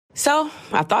So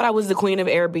I thought I was the queen of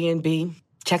Airbnb,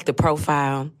 checked the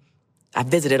profile. I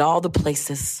visited all the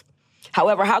places.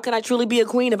 However, how can I truly be a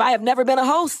queen if I have never been a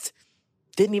host?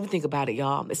 Didn't even think about it,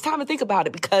 y'all. It's time to think about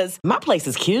it because my place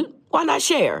is cute. Why not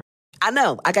share? I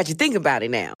know, I got you thinking about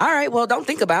it now. All right, well, don't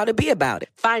think about it, be about it.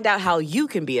 Find out how you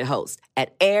can be a host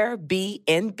at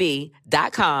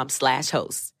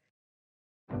airbnb.com/host.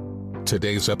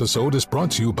 Today's episode is brought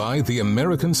to you by the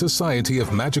American Society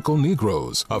of Magical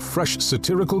Negroes, a fresh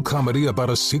satirical comedy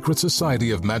about a secret society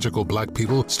of magical black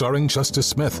people starring Justice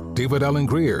Smith, David Allen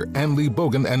Greer, Ann Lee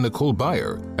Bogan, and Nicole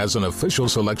Byer. As an official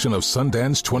selection of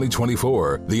Sundance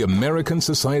 2024, the American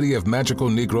Society of Magical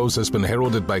Negroes has been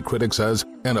heralded by critics as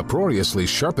an uproariously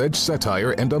sharp-edged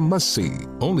satire and a must-see.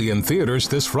 Only in theaters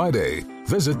this Friday.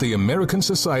 Visit the American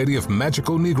Society of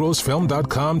Magical Negroes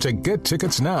Film.com to get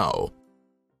tickets now.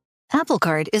 Apple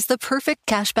Card is the perfect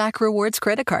cashback rewards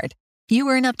credit card. You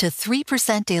earn up to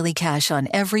 3% daily cash on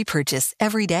every purchase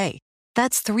every day.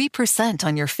 That's 3%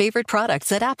 on your favorite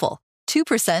products at Apple,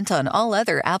 2% on all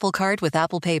other Apple Card with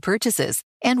Apple Pay purchases,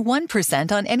 and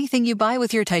 1% on anything you buy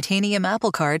with your titanium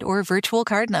Apple Card or virtual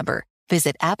card number.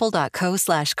 Visit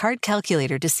apple.co/card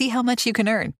calculator to see how much you can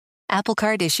earn. Apple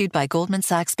Card issued by Goldman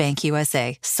Sachs Bank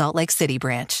USA, Salt Lake City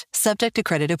branch. Subject to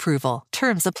credit approval.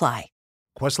 Terms apply.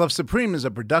 Questlove Supreme is a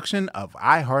production of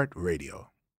iHeartRadio.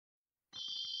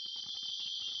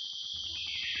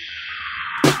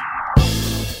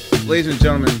 Ladies and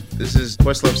gentlemen, this is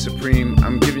Questlove Supreme.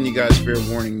 I'm giving you guys fair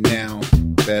warning now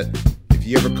that if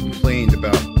you ever complained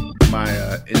about my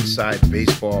inside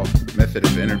baseball method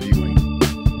of interviewing,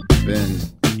 then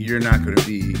you're not going to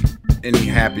be any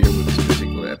happier with this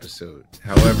particular episode.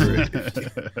 However,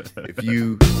 if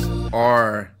you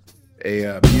are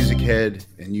a music head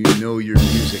and you know your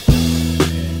music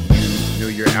and you know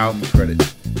your album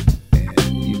credits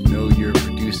and you know your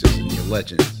producers and your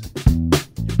legends,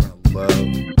 you're going to love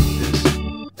this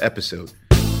episode.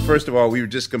 First of all, we were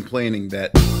just complaining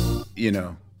that, you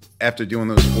know, after doing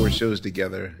those 4 shows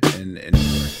together and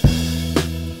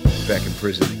back in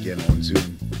prison again on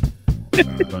Zoom.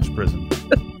 Bunch of prison.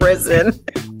 Prison.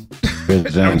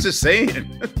 I'm just saying.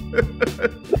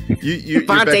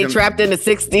 Fonte trapped in the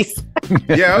 60s.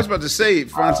 Yeah, I was about to say,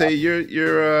 Fonte,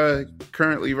 you're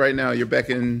currently right now, you're back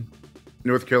in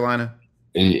North Carolina.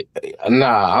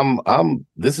 Nah, I'm.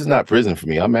 This is not prison for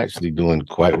me. I'm actually doing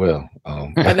quite well.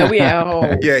 I know we at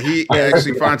home. Yeah, he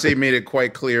actually, Fonte made it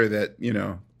quite clear that, you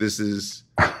know, this is,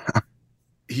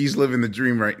 he's living the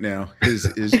dream right now. His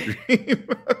dream.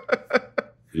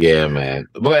 Yeah, man.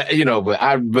 But you know,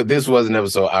 but this was an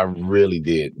episode I really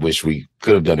did wish we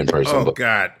could have done in person. Oh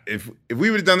God, if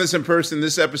we would have done this in person,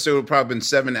 this episode would probably been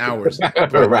 7 hours.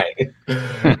 Right. You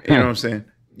know what I'm saying?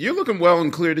 You're looking well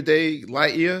and clear today,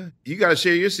 Lightyear. You got to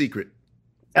share your secret.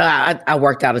 I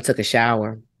worked out and took a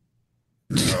shower.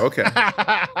 Oh, okay. All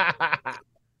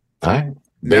right.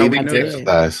 Now Baby we know.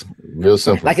 exercise. Real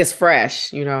simple. Like it's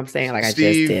fresh. You know what I'm saying? Like Steve,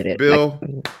 I just did it. Bill,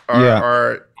 Like,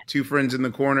 our 2 friends in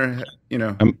the corner. You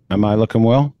know. Am I looking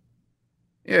well?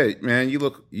 Yeah, man. You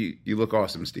look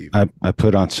awesome, Steve. I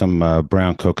put on some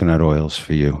brown coconut oils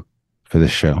for you for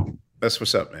this show. That's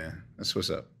what's up, man. That's what's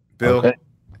up. Bill, Okay.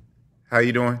 how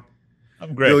you doing?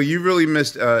 I'm great. Bill, you really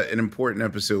missed an important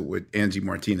episode with Angie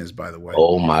Martinez, by the way.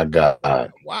 Oh my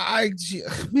God. Why,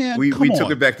 man? We come took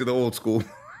on. it back to the old school.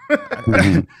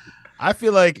 I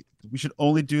feel like we should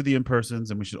only do the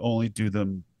in-persons and we should only do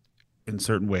them in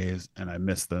certain ways, and I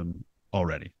miss them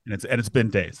already. And it's been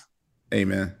days.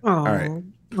 Amen. All right.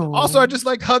 Also, I just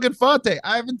like hugging Fonte.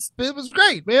 It was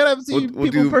great, man. I haven't seen We'll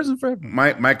people in do person forever.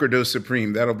 Microdose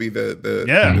Supreme. That'll be the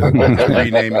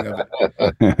renaming of it.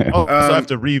 So I have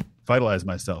to revitalize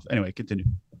myself. Anyway, continue.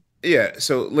 Yeah.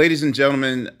 So, ladies and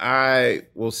gentlemen, I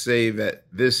will say that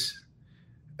this.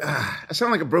 I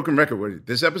sound like a broken record with it.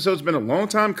 This episode's been a long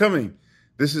time coming.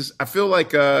 I feel like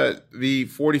the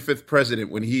 45th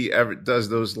president when he ever does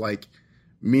those like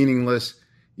meaningless,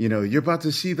 you know, you're about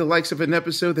to see the likes of an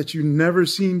episode that you've never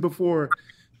seen before.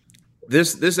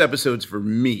 This episode's for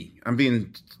me. I'm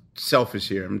being selfish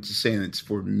here. I'm just saying it's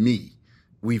for me.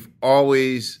 We've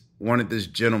always wanted this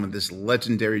gentleman, this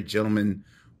legendary gentleman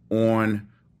on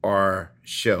our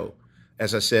show.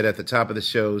 As I said at the top of the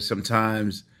show,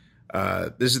 sometimes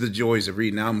this is the joys of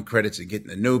reading album credits and getting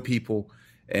to know people.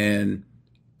 And,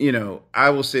 you know,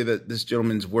 I will say that this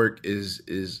gentleman's work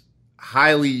is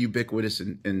highly ubiquitous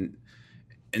in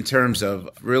terms of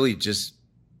really just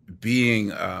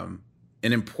being an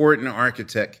important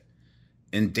architect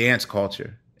in dance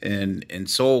culture and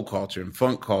soul culture and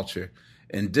funk culture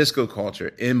and disco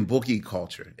culture and boogie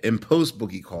culture and post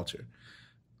boogie culture.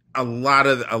 A lot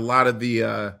of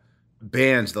the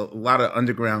bands, a lot of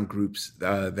underground groups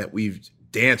that we've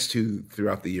danced to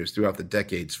throughout the years, throughout the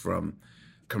decades, from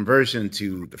Conversion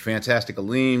to the Fantastic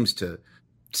Aleems to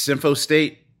Sympho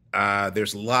State.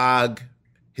 There's Log,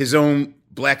 his own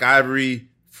Black Ivory,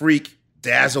 Freak,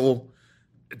 Dazzle.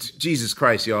 Jesus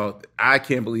Christ, y'all. I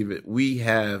can't believe it. We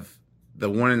have the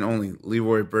one and only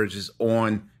Leroy Burgess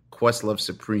on Questlove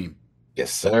Supreme.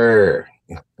 Yes, sir.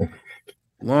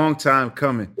 Long time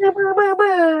coming.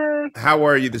 How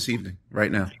are you this evening, right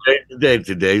now? Today's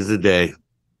the day.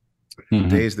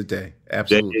 Today's the day.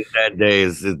 Absolutely. That day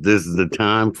is this is the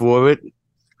time for it.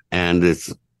 And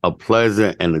it's a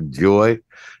pleasure and a joy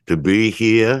to be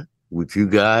here with you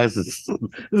guys.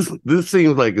 This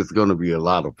seems like it's going to be a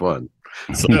lot of fun.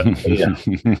 So, yeah.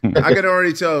 I can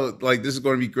already tell, like, this is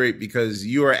going to be great because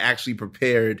you are actually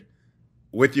prepared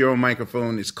with your own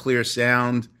microphone. It's clear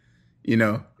sound. You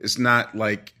know, it's not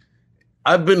like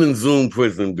I've been in Zoom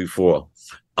prison before.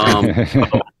 I'm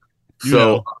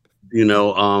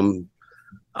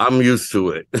used to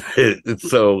it.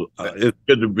 So it's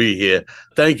good to be here.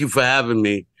 Thank you for having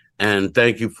me, and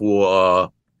thank you for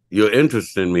your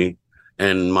interest in me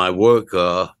and my work.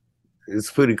 It's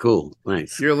pretty cool.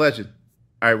 Thanks. You're a legend.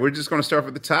 All right, we're just going to start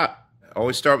from the top. I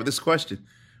always start with this question.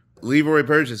 Leroy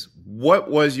Burgess, what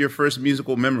was your first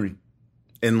musical memory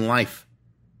in life?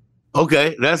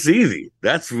 Okay, that's easy.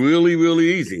 That's really,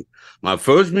 really easy. My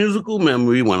first musical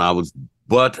memory when I was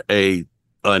but an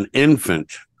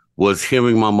infant was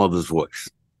hearing my mother's voice.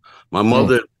 My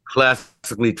mother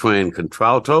classically trained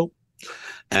contralto,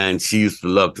 and she used to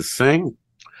love to sing.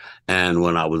 And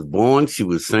when I was born, she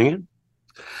was singing.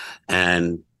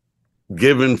 And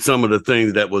given some of the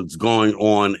things that was going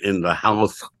on in the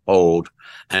household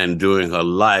and during her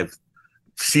life,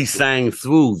 she sang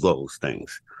through those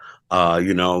things.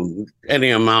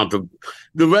 Any amount of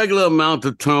the regular amount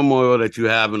of turmoil that you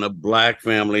have in a Black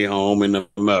family home in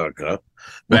America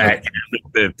back in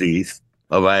the 50s.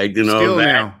 All right. Still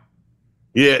now.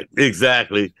 Yeah,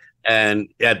 exactly. And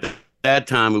at that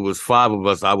time, it was 5 of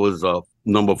us. I was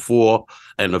number 4,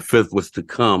 and the 5th was to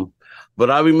come. But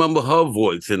I remember her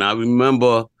voice, and I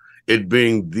remember it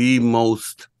being the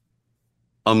most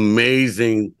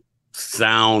amazing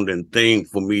sound and thing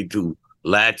for me to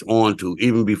latch on to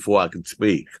even before I could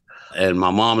speak. And my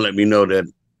mom let me know that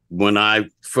when I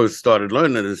first started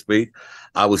learning to speak,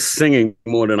 I was singing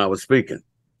more than I was speaking.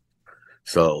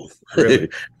 So really?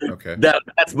 Okay.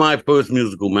 That's my first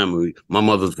musical memory, my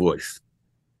mother's voice.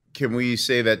 Can we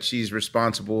say that she's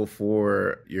responsible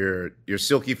for your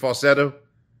silky falsetto?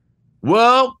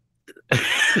 Well,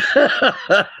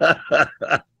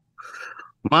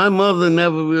 my mother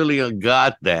never really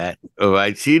got that. All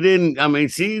right. She didn't. I mean,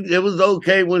 it was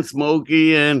okay when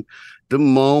Smokey and the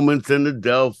Moments and the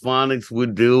Delphonics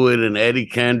would do it, and Eddie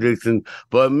Kendricks.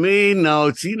 But me,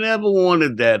 no, she never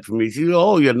wanted that for me. She said,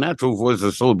 "Oh, your natural voice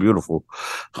is so beautiful.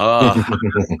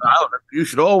 You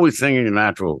should always sing in your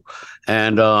natural."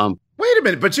 And wait a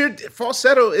minute, but your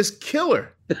falsetto is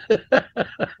killer.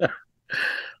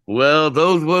 Well,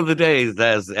 those were the days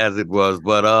as it was.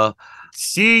 But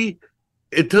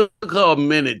it took her a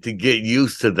minute to get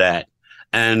used to that.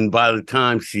 And by the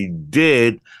time she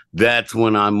did, that's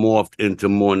when I morphed into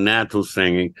more natural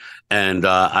singing. And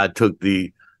I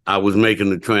was making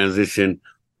the transition,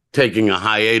 taking a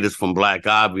hiatus from Black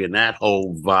Ivory and that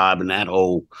whole vibe and that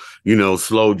whole,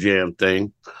 slow jam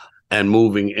thing, and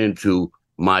moving into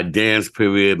my dance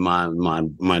period,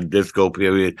 my disco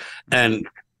period. And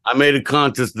I made a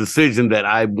conscious decision that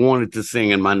I wanted to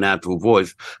sing in my natural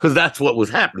voice because that's what was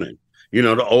happening. The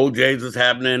OJs was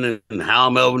happening, and Hal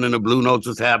Melvin and the Blue Notes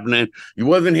was happening. You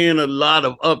wasn't hearing a lot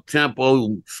of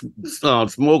up-tempo,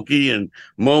 Smokey and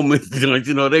Moments joints.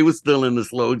 They were still in the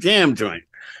slow jam joint.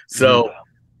 So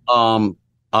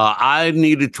I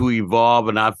needed to evolve,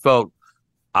 and I felt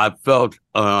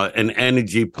an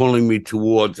energy pulling me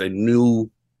towards a new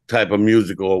type of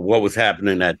music or what was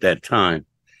happening at that time.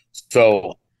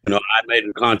 So, I made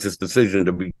a conscious decision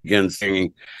to begin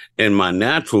singing in my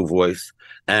natural voice.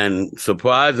 And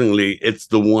surprisingly, it's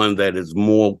the one that is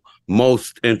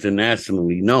most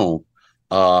internationally known.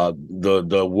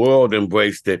 The world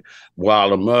embraced it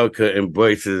while America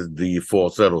embraces the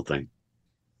falsetto thing.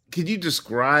 Could you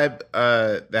describe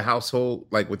the household,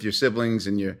 like with your siblings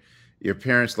and your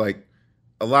parents? Like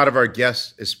a lot of our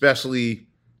guests, especially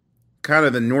kind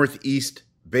of the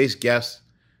Northeast-based guests,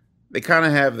 they kind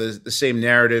of have the same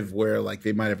narrative where like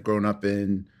they might have grown up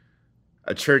in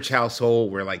a church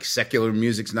household where like secular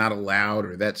music's not allowed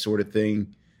or that sort of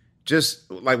thing. Just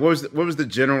like what was the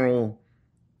general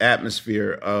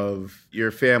atmosphere of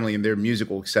your family and their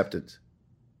musical acceptance?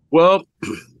 Well,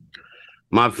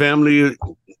 my family,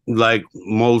 like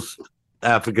most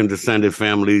African descended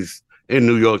families in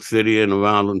New York City and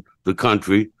around the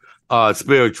country are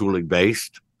spiritually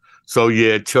based. So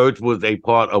yeah, church was a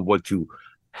part of what you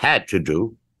had to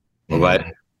do, all right?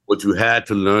 What you had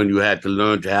to learn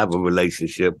to have a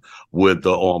relationship with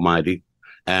the Almighty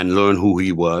and learn who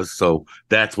he was. So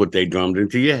that's what they drummed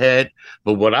into your head.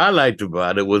 But what I liked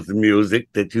about it was the music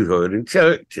that you heard in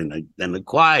church and the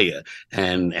choir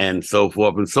and so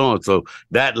forth and so on. So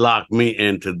that locked me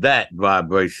into that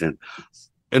vibration.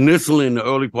 Initially, in the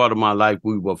early part of my life,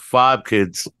 we were 5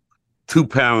 kids, 2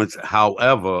 parents.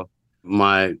 However,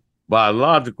 my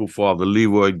biological father,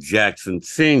 Leroy Jackson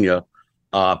Sr.,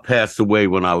 passed away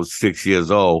when I was 6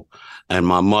 years old, and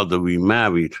my mother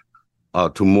remarried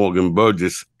to Morgan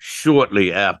Burgess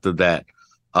shortly after that.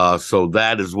 So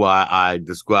that is why I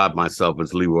describe myself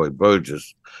as Leroy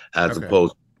Burgess, as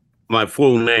opposed. My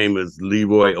full name is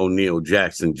Leroy O'Neal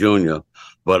Jackson Jr.,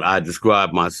 but I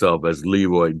describe myself as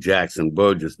Leroy Jackson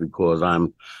Burgess because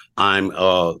I'm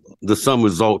the sum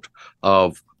result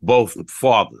of both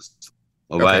fathers.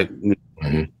 All right.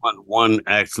 One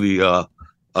actually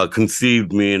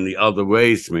conceived me and the other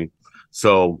raised me.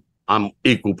 So I'm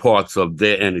equal parts of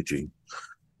their energy.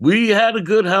 We had a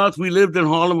good house. We lived in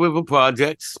Harlem River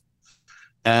Projects.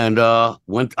 And I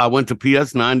went to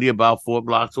PS 90 about 4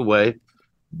 blocks away.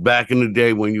 Back in the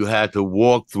day when you had to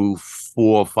walk through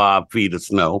 4 or 5 feet of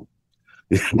snow.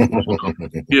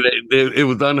 It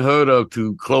was unheard of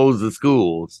to close the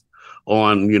schools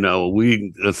on,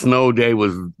 a snow day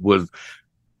was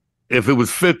if it was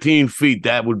 15 feet,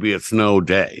 that would be a snow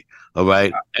day. All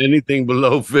right. Anything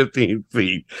below 15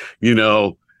 feet,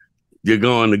 you're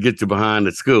going to get you behind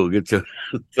the school.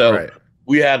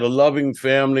 We had a loving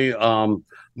family.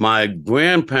 My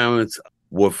grandparents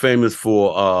were famous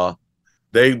for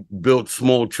they built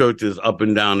small churches up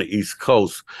and down the East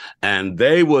Coast, and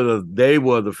they were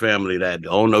the family that,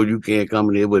 oh no, you can't come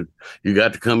in here with, you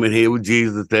got to come in here with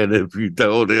Jesus. And if you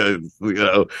told her,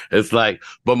 it's like,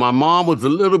 but my mom was a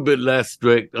little bit less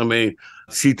strict. I mean,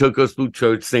 she took us through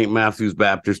church, St. Matthew's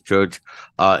Baptist Church,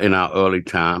 in our early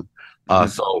time.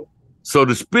 So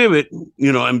the spirit,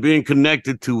 and being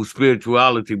connected to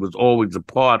spirituality was always a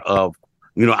part of,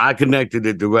 I connected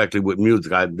it directly with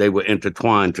music. They were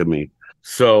intertwined to me.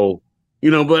 So,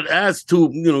 but as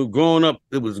to, growing up,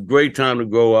 it was a great time to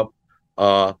grow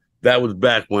up. That was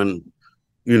back when,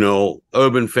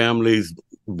 urban families,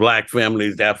 Black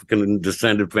families, African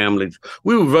descended families,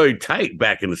 we were very tight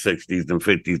back in the 60s and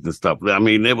 50s and stuff. I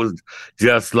mean, it was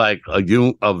just like a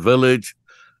village.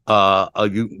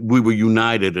 We were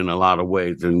united in a lot of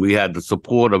ways, and we had the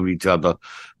support of each other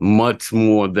much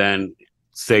more than,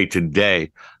 say,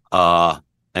 today.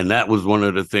 And that was one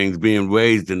of the things, being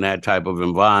raised in that type of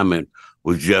environment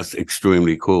was just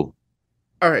extremely cool.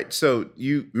 All right. So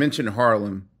you mentioned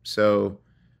Harlem. So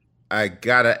I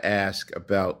got to ask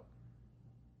about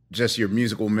just your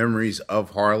musical memories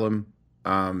of Harlem.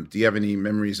 Do you have any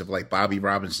memories of like Bobby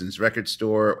Robinson's record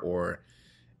store or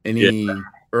any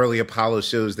early Apollo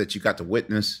shows that you got to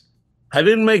witness? I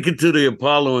didn't make it to the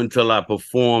Apollo until I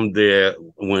performed there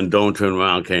when Don't Turn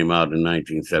Around came out in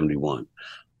 1971.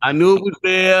 I knew it was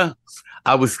there.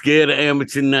 I was scared of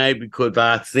Amateur Night because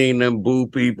I seen them boo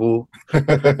people.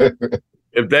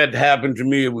 If that happened to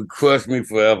me, it would crush me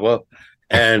forever.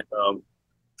 And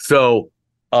so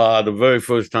the very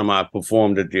first time I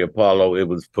performed at the Apollo, it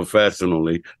was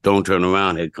professionally. Don't Turn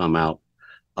Around had come out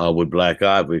with Black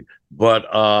Ivory. But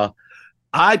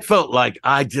I felt like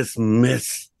I just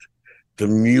missed the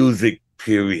music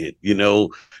period,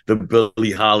 the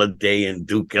Billie Holiday and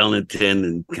Duke Ellington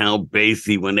and Count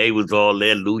Basie when they was all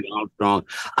there, Louis Armstrong.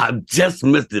 I just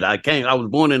missed it. I was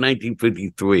born in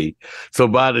 1953. So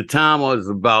by the time I was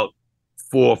about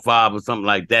 4 or 5 or something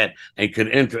like that and could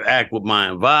interact with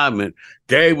my environment,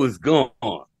 they was gone.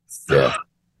 But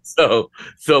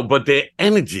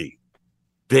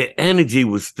their energy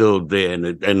was still there, and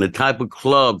the type of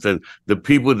clubs and the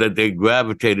people that they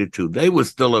gravitated to, they were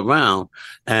still around.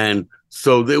 And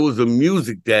so there was a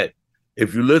music that,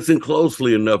 if you listen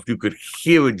closely enough, you could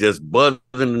hear it just buzzing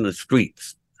in the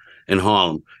streets in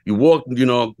Harlem. You walk,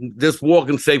 just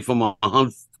walking, say, from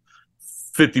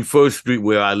 151st Street,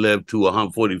 where I lived, to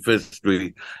 145th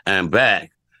Street and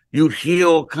back, you'd hear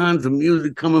all kinds of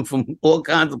music coming from all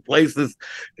kinds of places,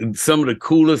 and some of the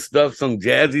coolest stuff, some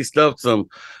jazzy stuff, some,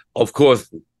 of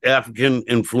course, African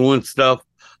influenced stuff.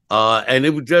 And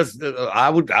it would just, I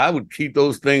would keep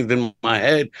those things in my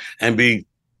head and be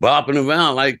bopping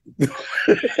around like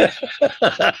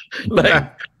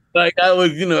I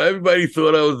was, everybody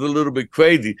thought I was a little bit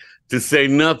crazy, to say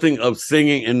nothing of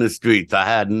singing in the streets. I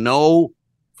had no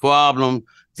problem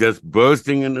just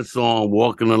bursting in the song,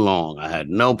 walking along. I had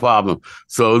no problem.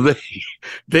 So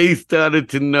they started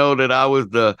to know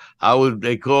that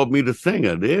they called me the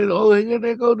singer. Here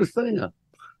they go, the singer.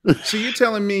 So you're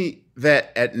telling me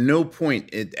that at no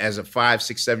point as a 5,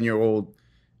 6, 7-year-old,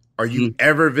 are you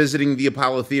ever visiting the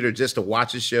Apollo Theater just to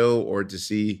watch a show or to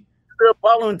see the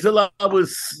Apollo until I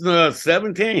was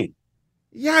 17.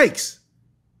 Yikes.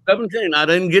 17. I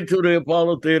didn't get to the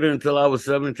Apollo Theater until I was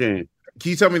 17. Can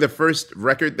you tell me the first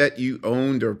record that you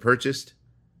owned or purchased?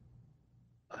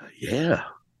 Yeah,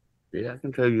 I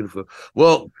can tell you the first.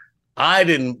 Well, I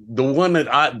didn't.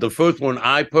 The first one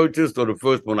I purchased or the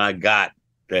first one I got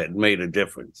that made a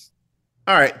difference.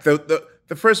 All right, the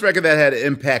first record that had an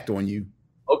impact on you.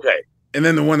 Okay, and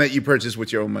then the one that you purchased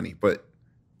with your own money. But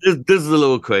this is a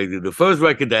little crazy. The first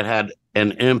record that had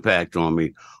an impact on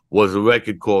me was a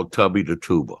record called Tubby the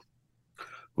Tuba.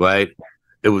 Right,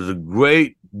 it was a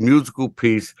great musical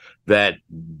piece that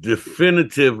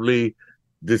definitively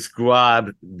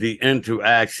described the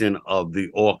interaction of the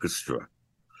orchestra,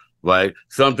 right?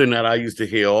 Something that I used to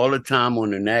hear all the time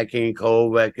on the Nat King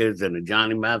Cole records and the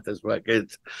Johnny Mathis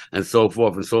records and so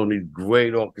forth, and so these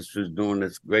great orchestras doing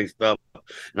this great stuff.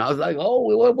 And I was like, oh,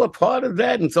 what part of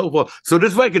that and so forth. So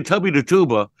this record, Tubby the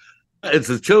Tuba, it's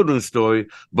a children's story,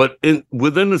 but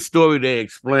within the story, they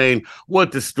explain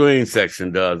what the string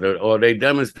section does, or they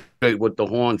demonstrate what the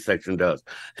horn section does,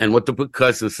 and what the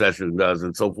percussion section does,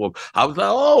 and so forth. I was like,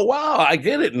 oh, wow, I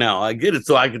get it now. I get it.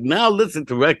 So I can now listen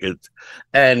to records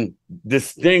and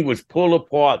distinguish, pull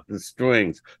apart the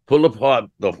strings, pull apart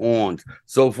the horns,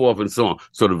 so forth and so on.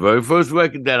 So the very first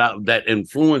record that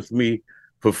influenced me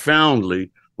profoundly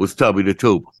was Tubby the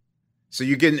Tuba. So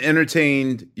you're getting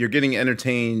entertained,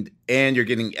 and you're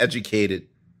getting educated,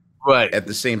 right, at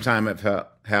the same time of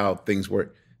how things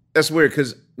work. That's weird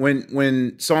because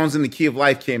when Songs in the Key of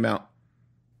Life came out,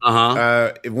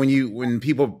 when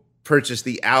people purchased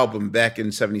the album back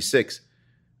in '76,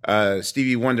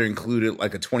 Stevie Wonder included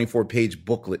like a 24-page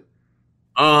booklet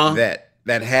that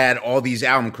had all these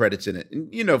album credits in it.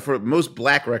 And, for most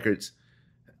Black records,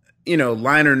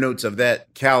 liner notes of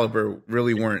that caliber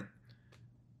really weren't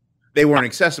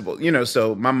accessible,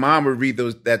 so my mom would read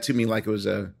that to me like it was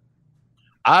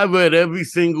I read every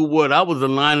single word. I was a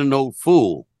liner note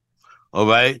fool. All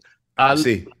right. I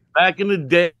see. Back in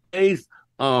the days,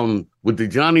 with the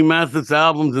Johnny Mathis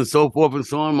albums and so forth and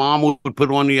so on, mom would put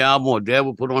on the album or dad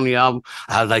would put on the album.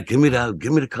 I was like, give me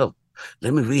the cover.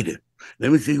 Let me read it.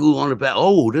 Let me see who's on the back.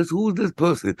 Oh, who's this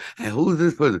person? And who's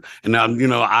this person? And now,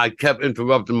 I kept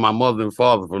interrupting my mother and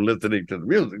father from listening to the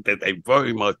music that they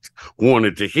very much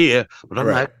wanted to hear. But I'm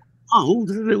like, oh,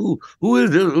 who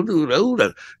is this? Who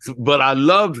that? But I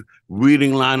loved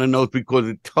reading liner notes because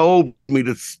it told me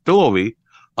the story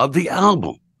of the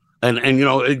album. And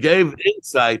it gave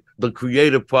insight, the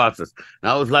creative process.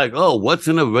 And I was like, oh, what's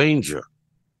an arranger?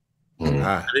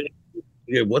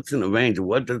 Yeah, what's an arranger?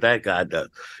 What does that guy do?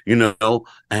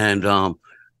 And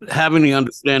having the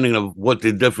understanding of what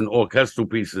the different orchestral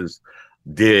pieces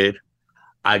did,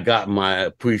 I got my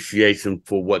appreciation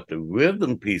for what the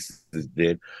rhythm pieces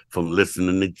did from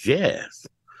listening to jazz.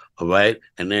 All right.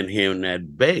 And then hearing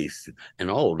that bass. And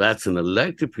that's an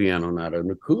electric piano, not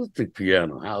an acoustic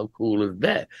piano. How cool is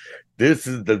that? This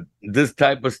is this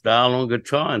type of style on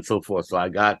guitar and so forth. So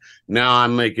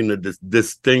I'm making the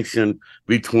distinction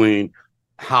between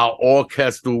how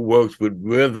orchestral works with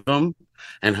rhythm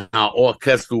and how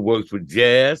orchestral works with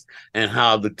jazz and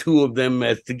how the two of them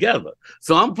mesh together.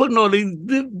 So I'm putting all these,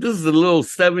 this is a little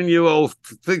 7-year-old,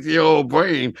 6-year-old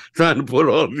brain trying to put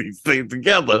all these things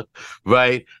together,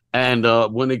 right? And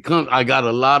when it comes, I got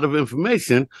a lot of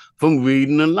information from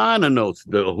reading the liner notes,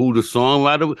 who the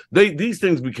songwriter was. These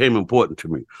things became important to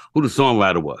me, who the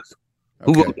songwriter was.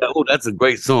 Okay. That's a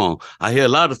great song. I hear a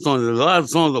lot of songs. There's a lot of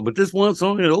songs, but this one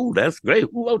song, that's great.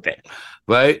 Who wrote that?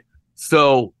 Right?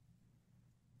 So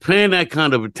paying that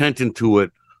kind of attention to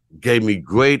it gave me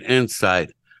great insight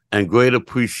and great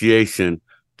appreciation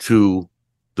to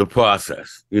the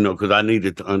process, because I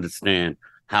needed to understand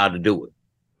how to do it.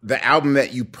 The album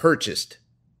that you purchased,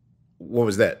 what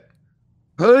was that?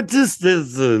 Purchased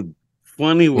is a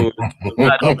funny word.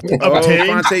 Fonte,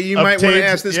 you might want to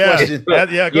ask this question. Go ahead,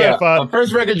 the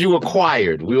first record you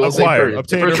acquired. We will say first.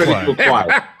 The first record you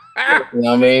acquired. You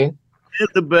know what I mean?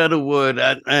 It's a better word.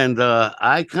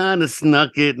 I kind of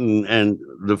snuck it. And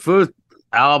the first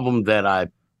album that I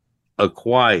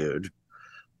acquired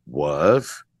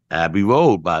was Abbey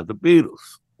Road by the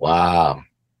Beatles. Wow.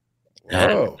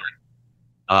 Oh.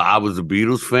 I was a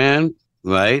Beatles fan,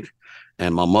 right?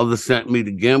 And my mother sent me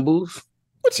the Gimbals.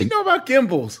 What you know about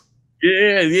Gimbals?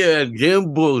 Yeah,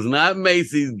 Gimbals, not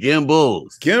Macy's,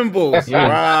 Gimbals. Gimbals.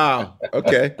 Wow.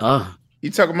 Okay.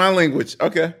 You talking my language.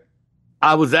 Okay.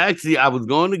 I was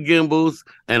going to Gimbals,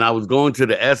 and I was going to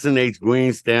the S&H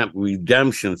Green Stamp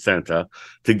Redemption Center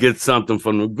to get something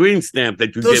from the green stamp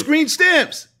that you Those get. green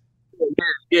stamps.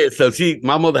 Yeah, so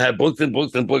my mother had books and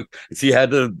books and books. She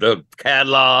had the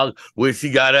catalog where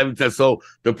she got everything. So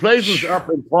the place was up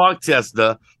in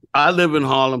Parkchester. I live in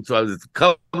Harlem, so there's a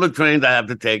couple of trains I have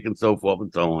to take and so forth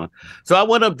and so on. So I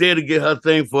went up there to get her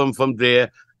thing from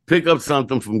there, pick up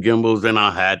something from Gimbals, and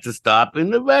I had to stop in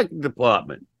the record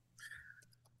department.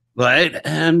 Right?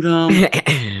 And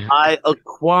I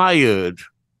acquired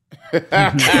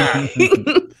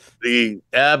the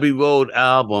Abbey Road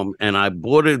album, and I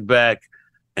brought it back,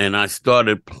 and I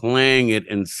started playing it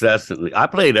incessantly. I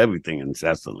played everything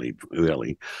incessantly,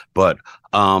 really, but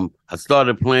I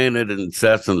started playing it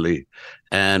incessantly,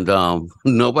 and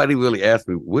nobody really asked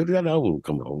me, where did that album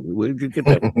come from? Where did you get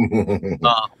that?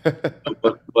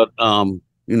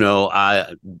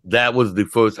 That was the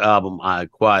first album I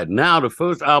acquired. Now, the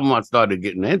first album I started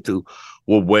getting into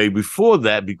was way before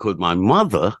that, because my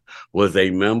mother was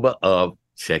a member of,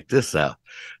 check this out,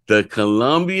 the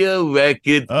Columbia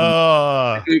Records. Wait,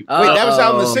 that was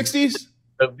out in the 60s?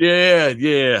 Yeah.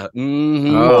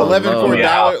 Mm-hmm. 11 for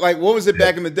 $1. Like, what was it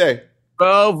back in the day?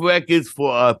 12 records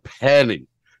for a penny.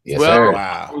 Yes, sir.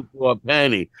 Wow. For a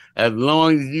penny. As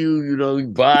long as you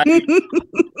buy it.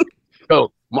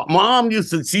 So my mom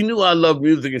she knew I loved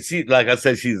music, and she, like I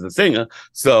said, she's a singer.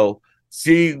 So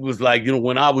she was like,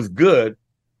 when I was good,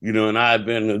 and I had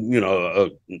been,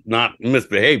 not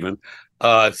misbehaving,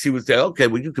 she would say, okay,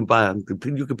 well, you can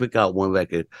pick out one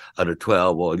record of the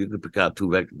 12, or you can pick out two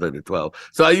records of the 12.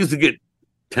 So I used to get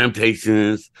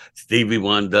Temptations, Stevie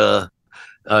Wonder,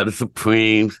 the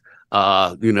Supremes,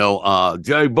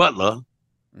 Jerry Butler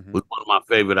was one of my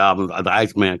favorite albums, The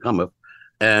Iceman Cometh.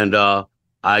 And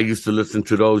I used to listen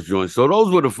to those joints. So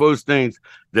those were the first things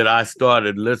that I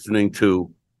started listening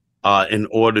to in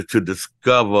order to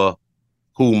discover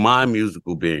who my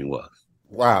musical being was.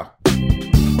 Wow.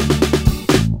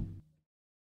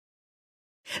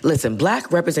 Listen,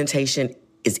 Black representation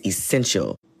is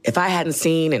essential. If I hadn't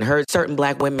seen and heard certain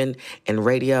Black women in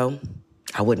radio,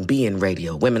 I wouldn't be in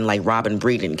radio. Women like Robin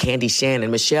Breeden, Candy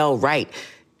Shannon, Michelle Wright,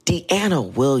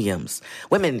 Deanna Williams.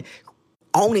 Women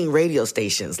owning radio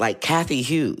stations like Kathy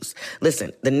Hughes.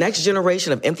 Listen, the next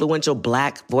generation of influential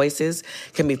Black voices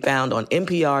can be found on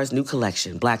NPR's new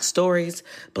collection, Black Stories,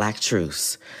 Black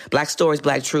Truths. Black Stories,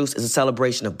 Black Truths is a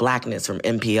celebration of Blackness from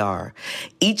NPR.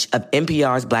 Each of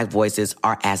NPR's Black voices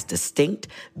are as distinct,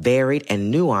 varied,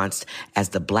 and nuanced as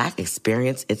the Black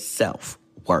experience itself.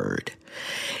 Word.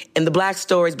 In the Black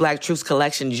Stories, Black Truths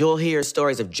collection, you'll hear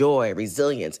stories of joy,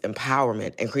 resilience,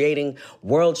 empowerment, and creating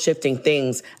world-shifting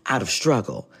things out of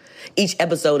struggle. Each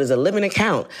episode is a living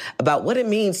account about what it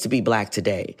means to be Black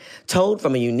today, told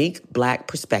from a unique Black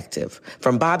perspective.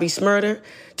 From Bobby Shmurda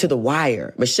to The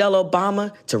Wire, Michelle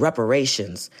Obama to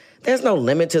reparations. There's no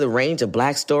limit to the range of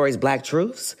Black Stories, Black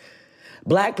Truths.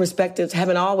 Black perspectives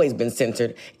haven't always been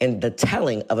centered in the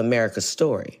telling of America's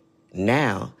story.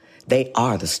 Now, they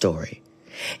are the story.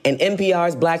 In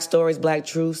NPR's Black Stories, Black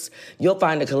Truths, you'll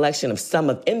find a collection of some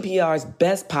of NPR's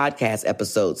best podcast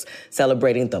episodes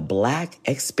celebrating the Black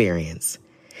experience.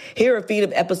 Here are a feed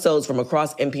of episodes from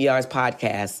across NPR's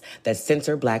podcasts that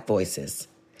center Black voices.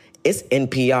 It's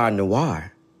NPR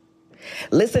Noir.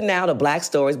 Listen now to Black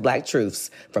Stories, Black Truths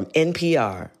from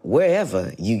NPR,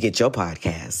 wherever you get your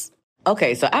podcasts.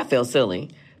 Okay, so I feel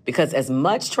silly. Because as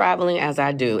much traveling as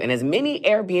I do, and as many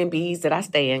Airbnbs that I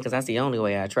stay in, because that's the only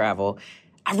way I travel,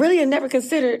 I really had never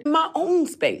considered my own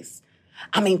space.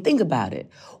 I mean, think about it.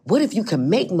 What if you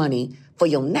can make money for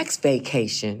your next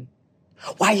vacation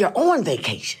while you're on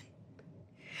vacation?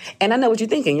 And I know what you're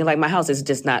thinking. You're like, my house is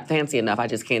just not fancy enough. I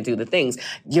just can't do the things.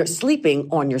 You're sleeping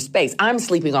on your space. I'm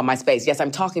sleeping on my space. Yes,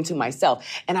 I'm talking to myself.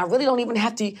 And I really don't even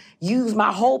have to use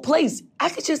my whole place. I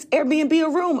could just Airbnb a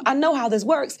room. I know how this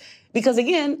works. Because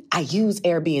again, I use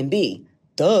Airbnb.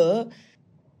 Duh.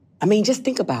 I mean, just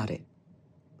think about it.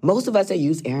 Most of us that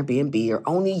use Airbnb are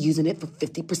only using it for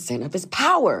 50% of its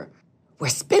power. We're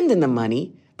spending the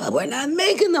money, but we're not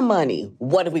making the money.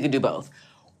 What if we could do both?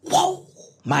 Whoa,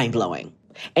 mind-blowing.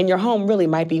 And your home really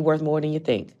might be worth more than you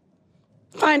think.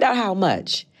 Find out how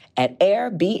much at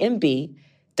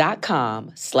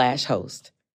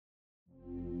airbnb.com/host.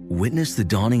 Witness the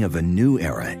dawning of a new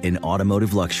era in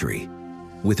automotive luxury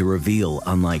with a reveal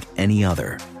unlike any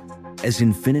other as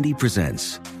Infiniti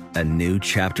presents a new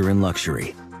chapter in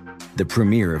luxury, the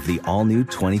premiere of the all-new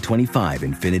 2025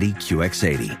 Infiniti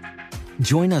QX80.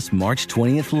 Join us March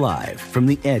 20th live from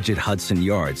the Edge at Hudson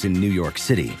Yards in New York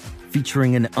City,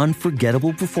 featuring an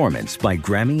unforgettable performance by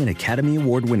Grammy and Academy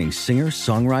Award-winning singer,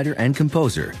 songwriter, and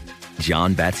composer,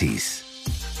 Jon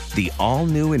Batiste. The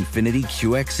all-new Infiniti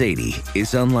QX80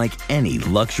 is unlike any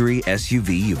luxury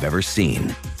SUV you've ever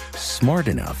seen. Smart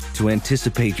enough to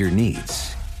anticipate your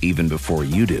needs, even before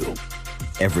you do.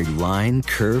 Every line,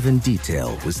 curve, and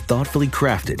detail was thoughtfully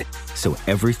crafted, so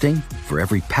everything for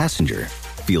every passenger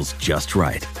feels just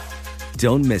right.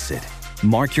 Don't miss it.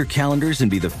 Mark your calendars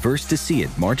and be the first to see it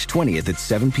March 20th at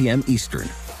 7 p.m. Eastern,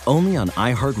 only on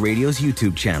iHeartRadio's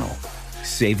YouTube channel.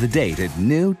 Save the date at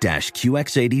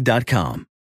new-QX80.com.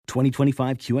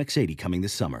 2025 QX80 coming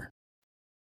this summer.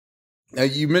 Now,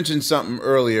 you mentioned something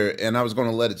earlier, and I was going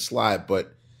to let it slide,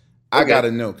 but I got to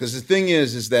know, because the thing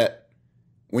is that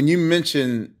when you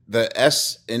mention the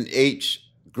S and H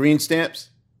green stamps,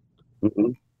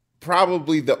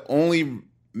 probably the only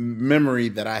memory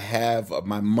that I have of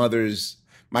my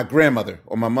grandmother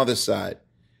on my mother's side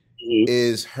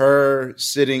is her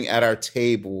sitting at our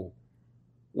table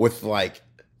with like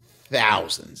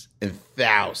thousands and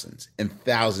thousands and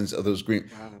thousands of those green.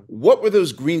 Wow. What were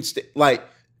those green like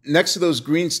next to those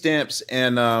green stamps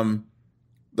and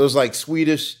those like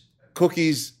Swedish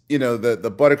cookies? You know, the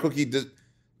butter cookie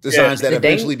designs that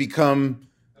eventually become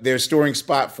their storing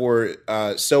spot for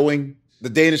sewing. The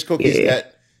Danish cookies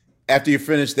that after you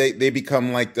finish, they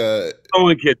become like the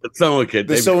sewing kit. The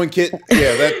sewing kit.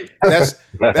 Yeah, that's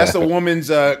the woman's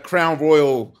Crown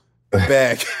Royal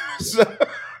bag. So,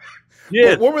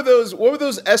 yeah. What were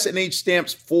those S and H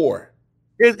stamps for?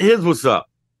 Here's what's up.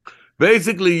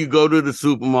 Basically, you go to the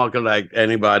supermarket like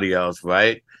anybody else,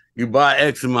 right? You buy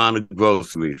X amount of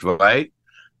groceries, right?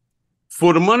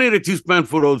 For the money that you spend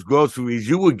for those groceries,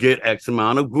 you would get X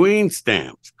amount of green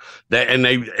stamps. And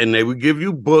they would give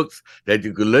you books that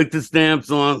you could lick the stamps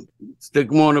on, stick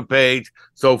them on a page,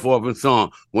 so forth and so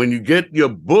on. When you get your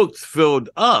books filled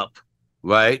up,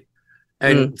 right,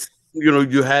 and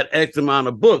you had X amount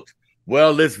of books.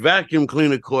 Well, this vacuum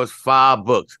cleaner costs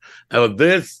 $5.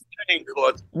 This thing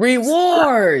costs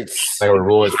rewards. Like a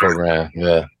rewards program,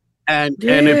 yeah. And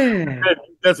if you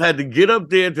just had to get up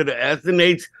there to the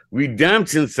S&H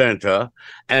Redemption Center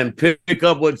and pick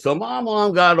up what my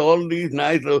mom got all of these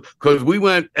nice little, because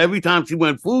every time she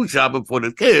went food shopping for the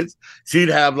kids, she'd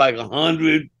have like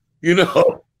 100, and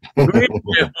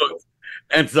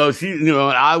so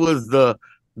I was the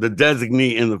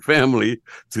designee in the family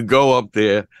to go up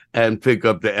there and pick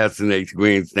up the S&H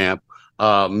Green Stamp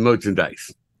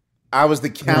merchandise. I was the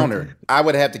counter. I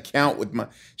would have to count with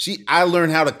I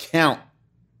learned how to count.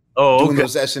 Doing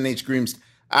those S&H Greens.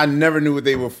 I never knew what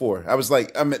they were for. I was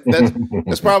like,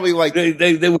 that's probably like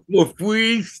they were for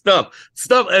free stuff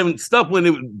when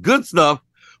it was good stuff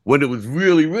when it was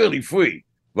really, really free,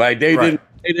 right? They didn't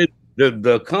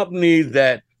the companies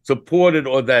that supported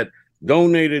or that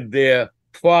donated their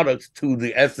products to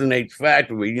the S&H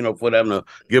factory, for them to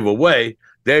give away.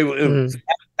 They were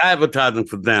advertising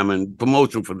for them and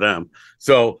promotion for them.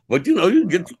 So, but you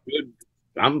get good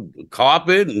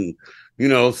carpet and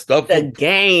stuff. The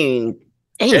game.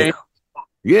 Yeah.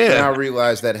 And I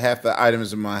realized that half the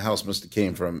items in my house must have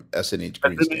came from S&H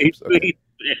Green Stamps. Okay.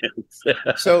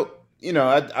 So,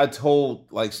 I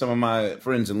told like some of my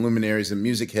friends and luminaries and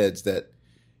music heads that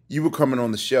you were coming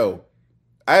on the show.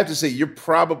 I have to say, you're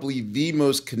probably the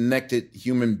most connected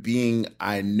human being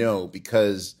I know,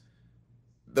 because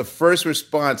the first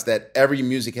response that every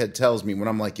music head tells me when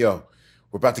I'm like, yo,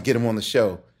 we're about to get him on the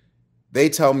show, they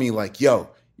tell me like, yo,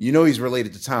 he's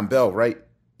related to Tom Bell, right?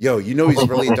 Yo, he's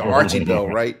related to Archie Bell,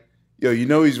 right? Yo,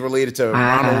 he's related to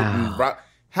Ronald and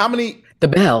how many? The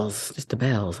Bells. Just the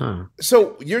Bells, huh?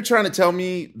 So you're trying to tell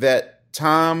me that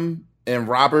Tom and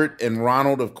Robert and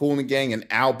Ronald of Kool and the Gang and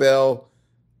Al Bell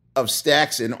of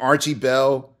Stax and Archie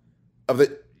Bell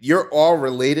you're all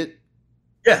related?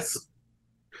 Yes.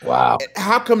 Wow.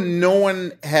 How come no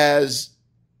one has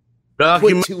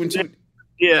put two and two?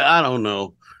 Yeah, I don't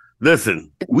know.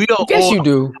 Listen, we don't. Yes, you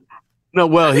do. No,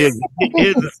 well, here's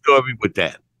the story with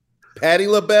that. Patti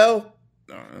LaBelle?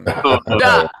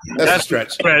 No. That's a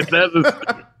stretch.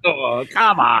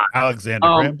 Come on. Alexander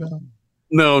Graham Bell?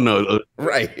 No.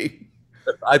 Right.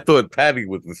 I thought Patty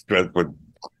was a stretch, but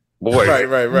boy.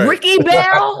 Right. Ricky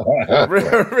Bell?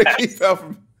 Ricky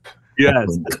Bell.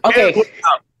 Yes. Okay.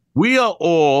 We are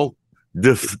all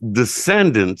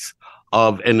descendants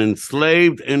of an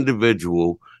enslaved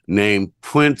individual named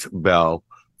Prince Bell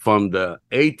from the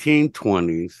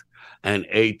 1820s and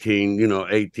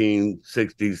 1860s,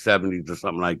 70s, or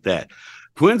something like that.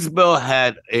 Prince Bell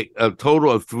had a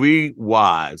total of 3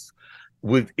 wives,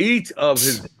 with each of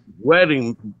his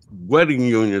wedding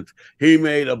unions, he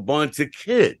made a bunch of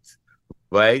kids,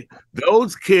 right?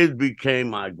 Those kids became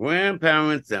my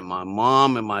grandparents and my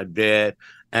mom and my dad.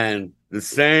 And the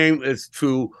same is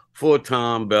true for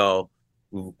Tom Bell,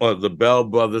 or the Bell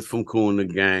brothers from Kool and the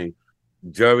Gang,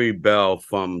 Jerry Bell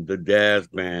from the Daz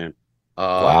Band,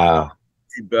 Wow.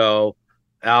 Bell,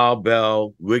 Al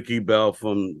Bell, Ricky Bell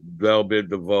from Bell Biv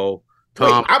DeVoe.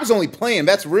 Wait, I was only playing.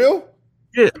 That's real?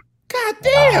 Yeah. God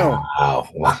damn.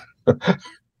 Wow.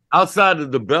 Outside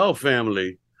of the Bell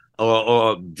family,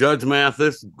 or Judge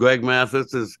Mathis, Greg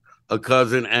Mathis is a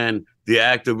cousin, and the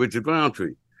actor Richard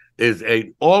Roundtree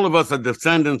all of us are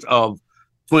descendants of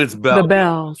Prince Bell. The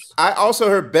Bells. I also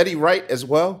heard Betty Wright as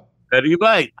well. Betty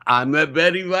Wright. I met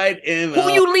Betty Wright in. Who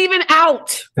you leaving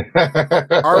out?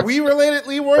 Are we related,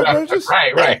 Leroy Burgess?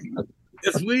 Right.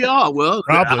 Yes, we are. Well,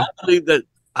 Probably.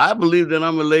 I believe that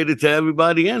I'm related to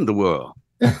everybody in the world.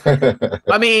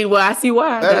 I mean, well, I see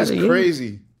why. That is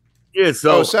crazy. Yeah.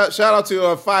 So shout out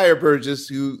to Fire Burgess,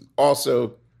 who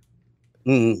also.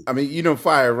 I mean, you know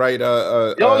Fire, right?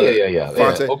 Yeah.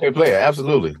 Fonte. Okay, player.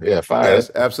 Absolutely. Yeah, Fire.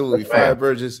 Yes, absolutely. Fire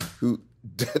Burgess, who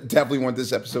definitely want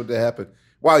this episode to happen.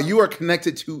 Wow, you are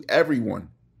connected to everyone.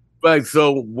 Right.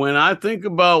 So when I think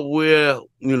about where,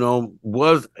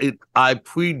 was it I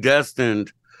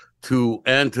predestined to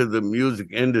enter the music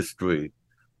industry,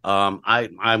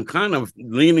 I'm kind of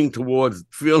leaning towards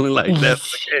feeling like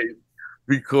that's the case,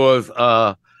 because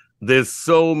there's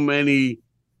so many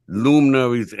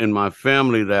luminaries in my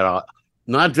family that are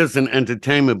not just in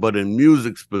entertainment, but in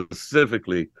music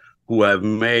specifically, who have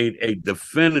made a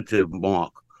definitive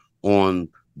mark on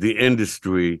the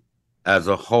industry as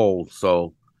a whole.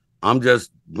 So I'm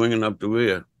just bringing up the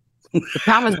rear. The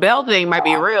Thomas Bell thing might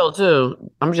be real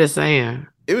too. I'm just saying.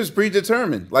 It was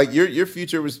predetermined. Like your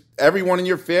future was, everyone in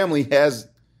your family has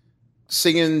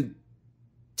singing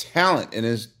talent and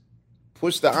has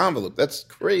pushed the envelope. That's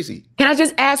crazy. Can I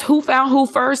just ask who found who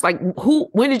first? Like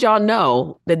when did y'all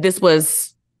know that this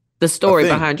was the story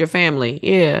behind your family?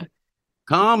 Yeah.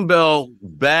 Tom Bell,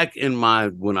 back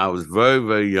when I was very,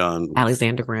 very young.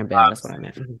 Alexander Graham Bell, that's what I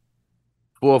meant.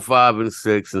 4, 5, and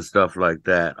 6 and stuff like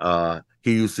that.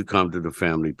 He used to come to the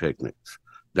family picnics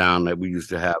that we used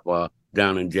to have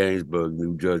down in Jamesburg,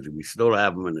 New Jersey. We still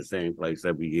have them in the same place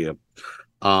every year.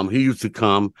 He used to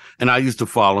come, and I used to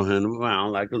follow him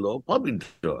around like a little puppy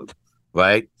dog,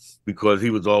 right? Because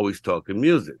he was always talking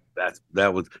music.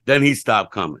 Then he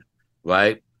stopped coming,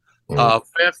 right?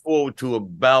 Fast forward to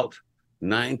about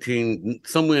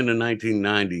somewhere in the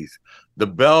 1990s,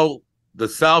 the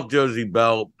South Jersey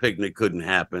Bell picnic couldn't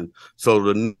happen. So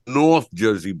the North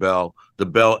Jersey Bell, the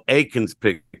Bell Aikens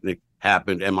picnic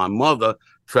happened, and my mother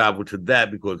traveled to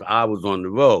that because I was on the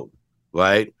road,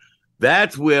 right?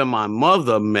 That's where my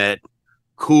mother met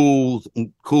Kool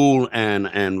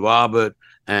and Robert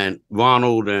and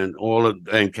Ronald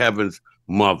and Kevin's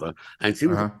mother. And she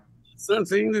was, my son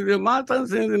sings in the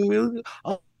music.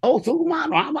 So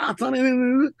my son in the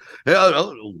music.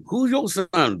 Who's your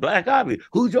son? Black Ivy.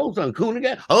 Who's your son? Kool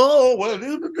again? Oh, well, this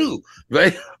is do.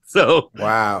 Right? So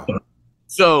wow.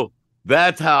 So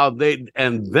that's how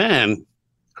and then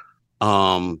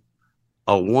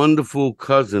a wonderful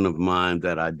cousin of mine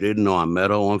that I didn't know, I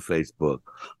met her on Facebook.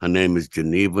 Her name is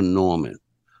Geneva Norman,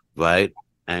 right?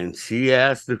 And she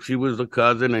asked if she was a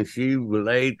cousin, and she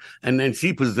relayed, and then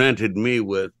she presented me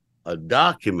with a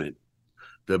document,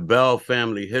 the Bell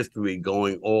family history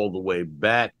going all the way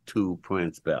back to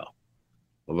Prince Bell,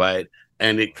 right?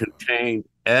 And it contained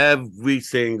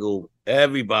everybody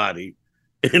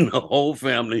in the whole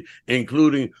family,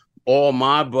 including all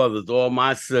my brothers, all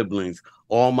my siblings,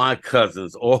 all my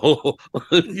cousins,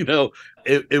 it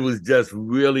was just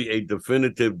really a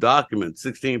definitive document,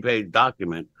 16-page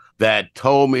document that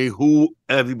told me who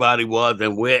everybody was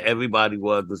and where everybody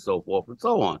was and so forth and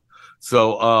so on.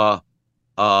 So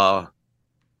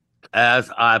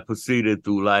as I proceeded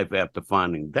through life after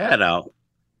finding that out,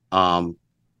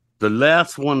 the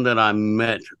last one that I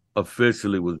met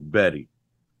officially was Betty.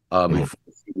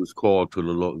 Before she was called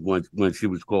to when she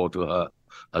was called to her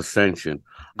ascension.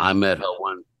 I met her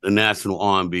when the National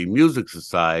R&B Music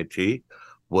Society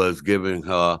was giving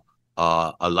her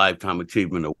a Lifetime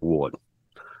Achievement Award.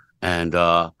 And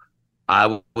I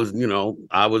was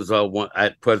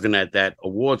present at that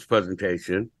awards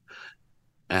presentation.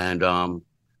 And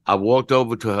I walked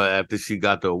over to her after she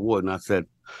got the award, and I said,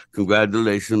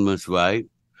 "Congratulations, Miss Wright.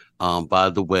 By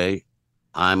the way,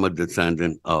 I'm a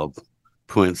descendant of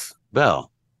Prince Bell."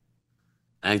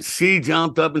 And she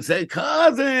jumped up and said,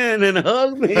 "Cousin," and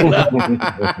hugged me.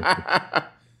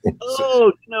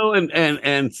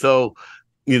 and so,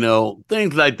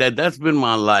 things like that. That's been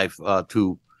my life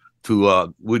to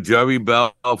to with Jerry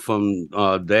Bell from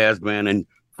Dad's band and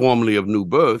formerly of New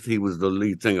Birth. He was the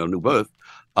lead singer of New Birth.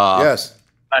 Yes.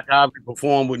 Black Ivory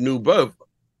performed with New Birth.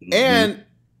 And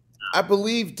I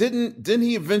believe didn't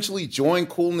he eventually join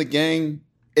Kool and the Gang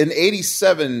in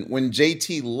 '87 when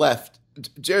JT left?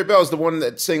 Jerry Bell's the one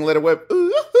that sang "Let It Whip."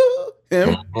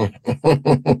 Him.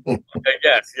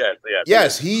 Yes.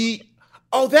 Yes, he.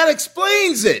 Oh, that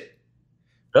explains it.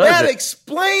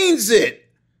 Explains it.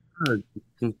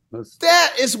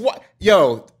 That is what,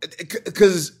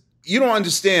 because you don't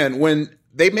understand when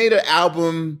they made an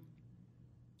album,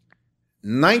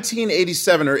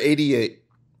 1987 or '88.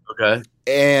 Okay.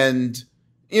 And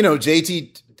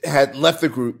JT had left the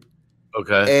group.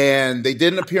 Okay. And they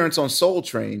did an appearance on Soul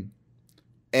Train.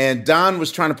 And Don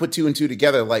was trying to put two and two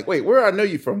together, like, wait, where I know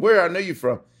you from? Where I know you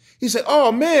from? He said,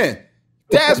 oh man,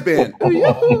 Dad's band.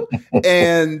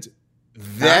 And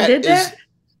that is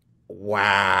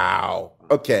wow.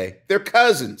 Okay. They're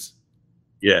cousins.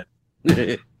 Yeah.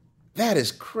 That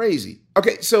is crazy.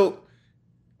 Okay, so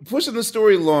pushing the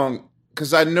story along,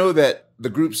 because I know that the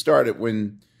group started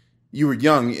when you were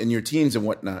young in your teens and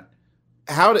whatnot.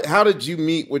 How did you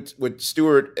meet with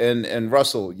Stuart and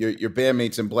Russell, your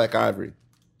bandmates in Black Ivory?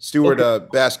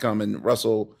 Stuart Bascom and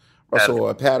Russell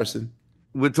Patterson.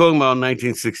 We're talking about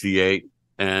 1968,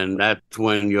 and that's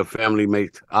when your family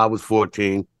makes. I was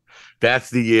 14. That's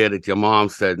the year that your mom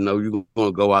said, "No, you're going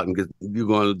to go out and you're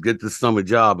going to get this summer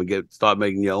job and start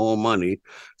making your own money,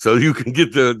 so you can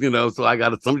get the." So I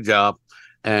got a summer job,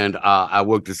 and I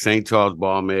worked at St. Charles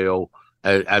Borromeo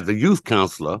as a youth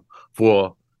counselor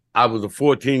I was a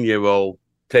 14-year-old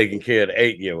taking care of the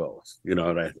 8-year-olds,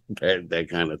 that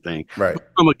kind of thing. Right.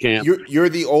 Summer camp. You're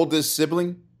the oldest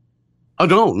sibling? Oh,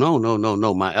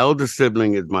 no. My eldest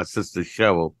sibling is my sister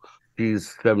Cheryl.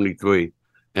 She's 73,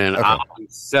 and I'm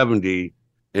 70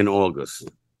 in August.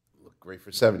 Look great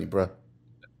for 70, bro.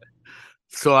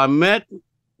 So I met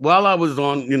while I was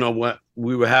on, what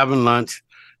we were having lunch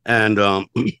and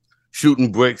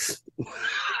shooting bricks.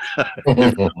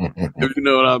 If you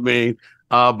know what I mean.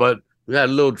 But we had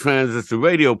a little transistor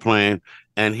radio playing,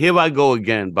 and Here I Go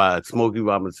Again by Smokey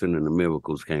Robinson and the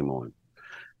Miracles came on.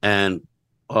 And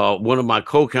one of my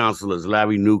co-counselors,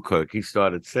 Larry Newkirk, he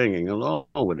started singing along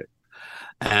with it.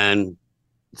 And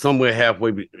somewhere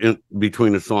halfway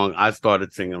between the song, I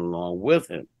started singing along with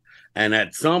him. And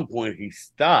at some point, he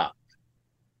stopped,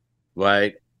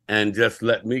 right, and just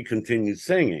let me continue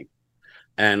singing.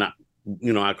 And,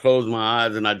 I closed my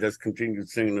eyes and I just continued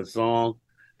singing the song.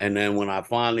 And then when I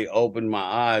finally opened my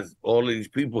eyes, all of these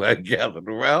people had gathered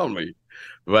around me,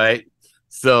 right?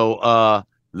 So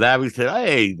Larry said,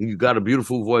 hey, you got a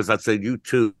beautiful voice. I said, you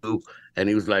too. And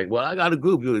he was like, well, I got a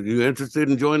group. You interested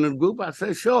in joining the group? I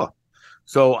said, sure.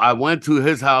 So I went to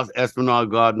his house,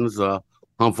 Esplanade Gardens,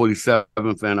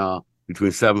 147th and between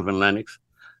 7th and Lenox,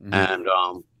 and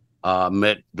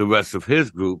met the rest of his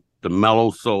group. The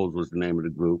Mellow Souls was the name of the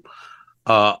group.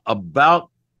 About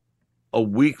a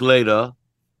week later,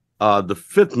 the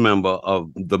fifth member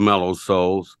of the Mellow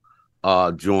Souls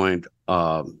joined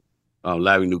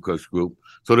Larry Newkirk's group.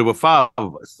 So there were 5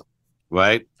 of us,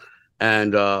 right?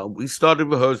 And we started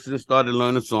rehearsing, started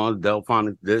learning songs,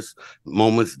 Delphonic this,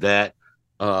 Moments that,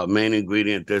 Main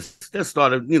Ingredient this. Just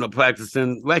started,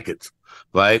 practicing records,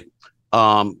 right?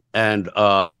 And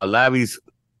Larry's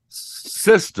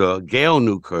sister, Gail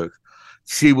Newkirk,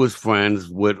 she was friends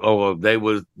with, or they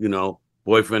was,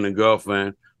 boyfriend and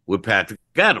girlfriend with Patrick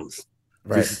Adams.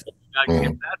 Right. I can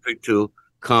get Patrick to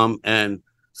come. And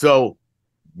so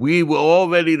we were all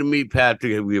ready to meet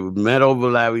Patrick. We met over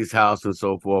Larry's house and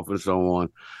so forth and so on.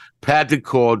 Patrick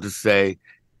called to say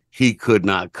he could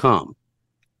not come,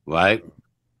 right?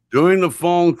 During the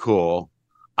phone call,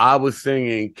 I was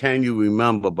singing Can You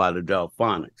Remember by the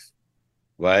Delphonics,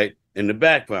 right? In the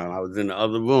background. I was in the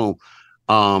other room.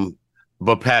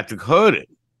 But Patrick heard it.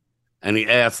 And he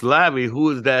asked Larry,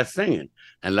 who is that singing?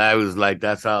 And Larry was like,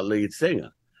 that's our lead singer.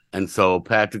 And so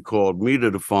Patrick called me to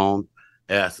the phone,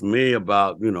 asked me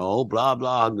about, blah,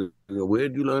 blah, where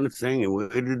did you learn to sing and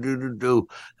what did you do?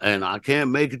 And I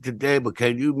can't make it today, but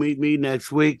can you meet me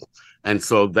next week? And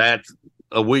so that's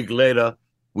a week later,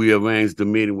 we arranged a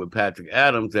meeting with Patrick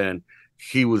Adams, and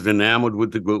he was enamored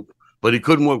with the group, but he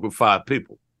couldn't work with 5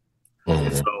 people.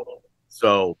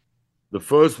 So the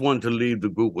first one to leave the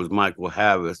group was Michael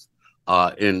Harris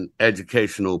in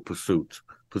educational pursuits,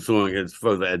 pursuing his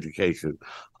further education.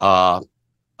 So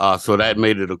that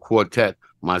made it a quartet,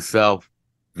 myself,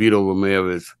 Vito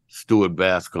Ramirez, Stuart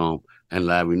Bascom, and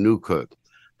Larry Newkirk.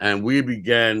 And we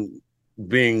began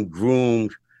being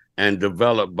groomed and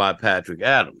developed by Patrick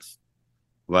Adams,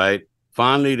 right?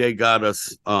 Finally, they got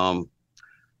us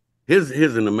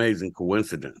here's an amazing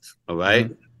coincidence, all right?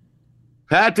 Mm-hmm.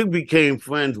 Patrick became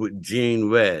friends with Gene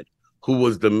Red, who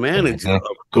was the manager of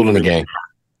Kool and the Gang.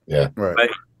 Yeah. Right.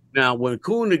 Now, when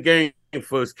Kool and the Gang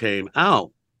first came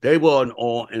out, they were an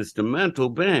all-instrumental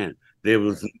band. There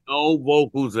was no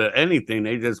vocals or anything.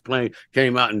 They just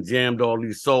came out and jammed all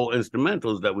these soul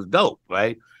instrumentals that was dope,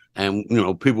 right? And,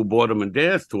 people bought them and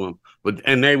danced to them.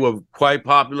 And they were quite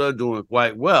popular, doing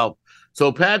quite well.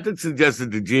 So Patrick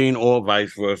suggested to Gene, or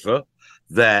vice versa,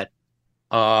 that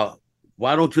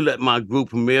why don't you let my group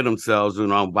premiere themselves,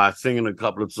 by singing a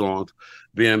couple of songs,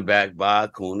 being backed by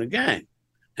Kool and the Gang.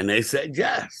 And they said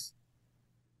yes.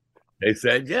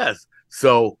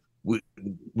 So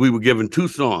we were given 2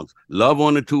 songs, Love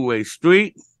on the Two-Way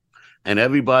Street and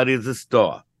Everybody is a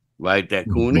Star, right? That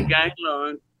Kool and the Gang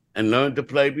learned to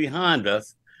play behind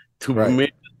us to premiere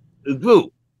the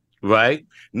group, right?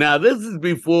 Now, this is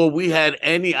before we had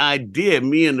any idea,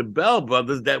 me and the Bell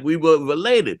brothers, that we were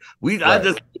related. I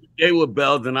just knew they were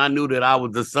Bells, and I knew that I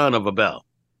was the son of a Bell,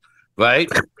 right?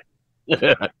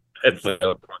 But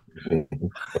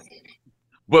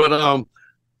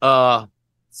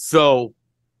so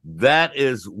that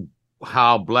is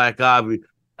how Black Ivory.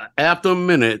 After a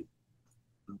minute,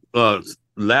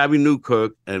 Larry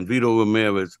Newkirk and Vito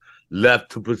Ramirez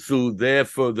left to pursue their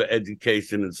further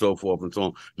education and so forth and so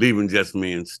on, leaving just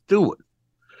me and Stewart.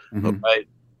 Right?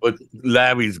 But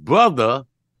Larry's brother,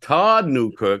 Todd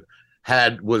Newkirk,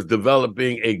 was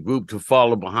developing a group to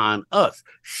follow behind us,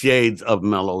 Shades of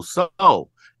Mellow Soul.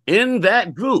 In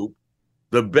that group,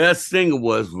 the best singer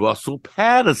was Russell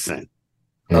Patterson.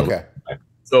 Okay.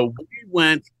 So we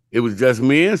went, it was just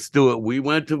me and Stewart. We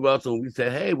went to Russell and we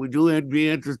said, hey, would you be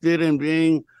interested in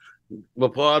being a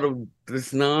part of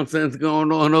this nonsense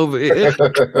going on over here?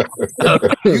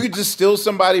 You could just steal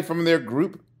somebody from their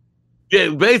group? Yeah,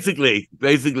 basically,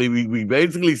 we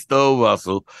basically stole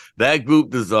Russell. That group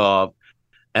dissolved,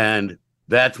 and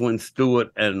that's when Stewart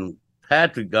and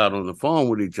Patrick got on the phone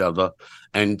with each other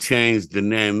and changed the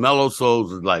name. Mellow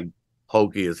Souls is like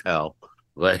hokey as hell.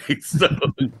 Like, so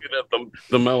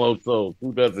the Mellow Souls.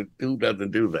 Who doesn't do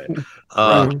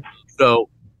that? So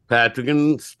Patrick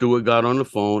and Stewart got on the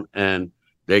phone and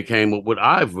they came up with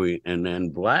Ivory, and then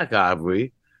Black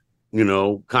Ivory,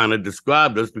 kind of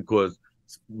described us because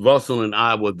Russell and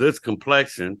I were this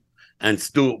complexion and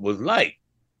Stewart was light.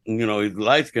 He's a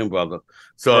light-skinned brother.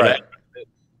 So that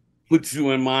puts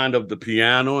you in mind of the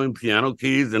piano and piano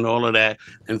keys and all of that.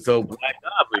 And so Black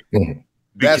Ivory.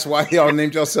 That's why y'all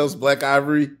named yourselves Black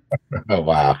Ivory? Oh,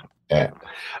 wow. Yeah.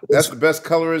 That's the best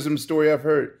colorism story I've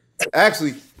heard.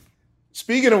 Actually,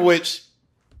 speaking of which,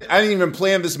 I didn't even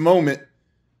plan this moment,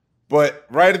 but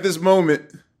right at this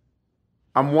moment,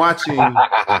 I'm watching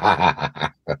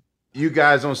you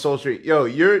guys on Soul Street. Yo,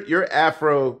 your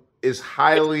afro is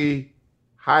highly,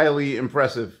 highly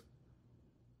impressive.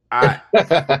 Wow.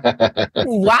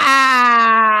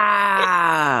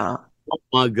 Oh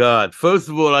my God. First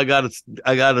of all, I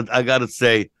gotta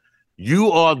say, you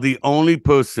are the only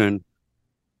person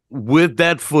with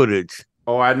that footage.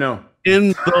 Oh, I know. In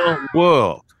the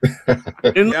world.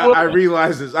 I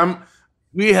realize this. I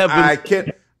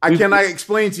cannot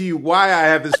explain to you why I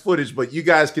have this footage, but you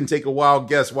guys can take a wild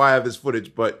guess why I have this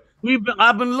footage. But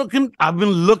I've been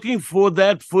looking for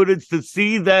that footage to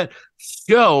see that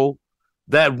show,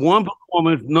 that one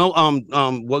performance.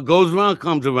 What goes around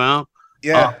comes around.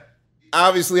 Yeah.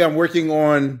 Obviously, I'm working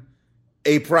on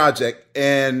a project,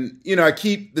 and I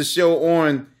keep the show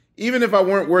on. Even if I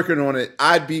weren't working on it,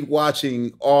 I'd be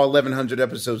watching all 1,100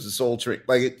 episodes of Soul Train.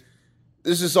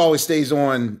 This just always stays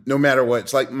on no matter what.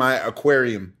 It's like my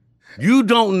aquarium. You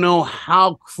don't know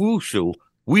how crucial.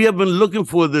 We have been looking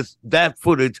for that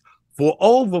footage for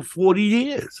over 40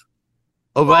 years.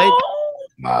 All right?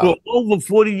 Wow. For over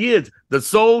 40 years. The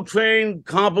Soul Train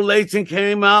compilation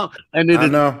came out, and it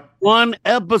is one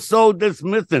episode that's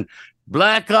missing.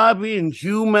 Black Ivory and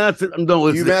Hugh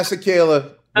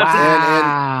Masekela.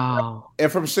 Wow.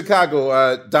 And from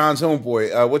Chicago, Don's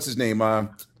homeboy. What's his name?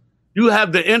 You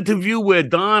have the interview where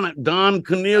Don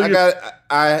Cornelius.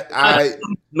 I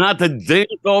not to dance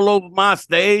all over my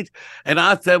stage, and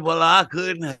I said, "Well, I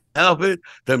couldn't help it."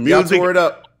 The music. Y'all tore it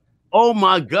up. Oh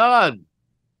my God!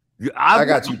 I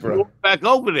got you, bro. Walk back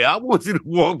over there. I want you to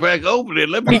walk back over there.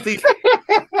 Let me see.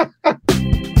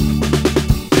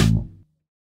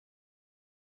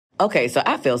 Okay, so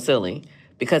I feel silly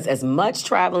because as much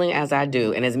traveling as I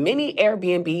do and as many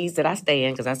Airbnbs that I stay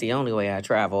in, because that's the only way I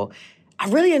travel, I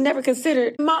really had never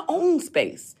considered my own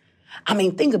space. I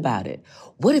mean, think about it.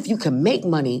 What if you can make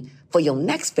money for your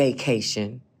next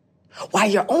vacation while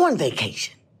you're on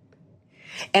vacation?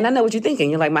 And I know what you're thinking.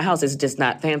 You're like, my house is just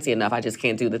not fancy enough. I just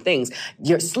can't do the things.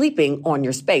 You're sleeping on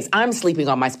your space. I'm sleeping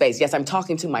on my space. Yes, I'm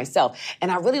talking to myself.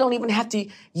 And I really don't even have to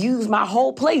use my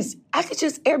whole place. I could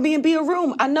just Airbnb a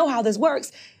room. I know how this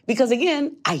works because,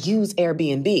 again, I use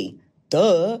Airbnb.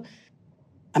 Duh.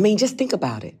 I mean, just think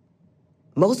about it.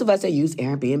 Most of us that use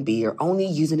Airbnb are only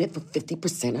using it for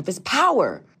 50% of its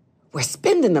power. We're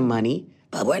spending the money,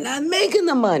 but we're not making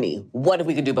the money. What if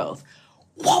we could do both?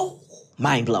 Whoa,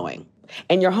 mind-blowing.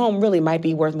 And your home really might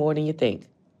be worth more than you think.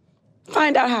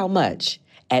 Find out how much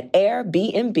at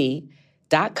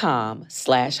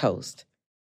airbnb.com/host.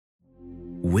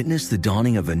 Witness the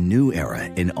dawning of a new era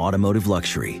in automotive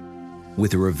luxury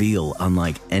with a reveal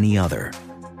unlike any other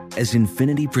as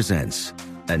Infiniti presents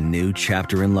a new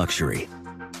chapter in luxury,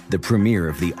 the premiere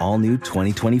of the all-new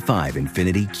 2025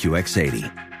 Infiniti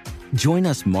QX80. Join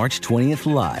us March 20th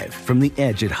live from the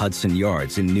Edge at Hudson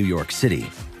Yards in New York City,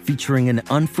 featuring an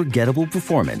unforgettable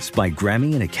performance by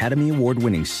Grammy and Academy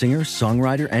Award-winning singer,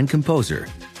 songwriter, and composer,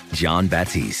 Jon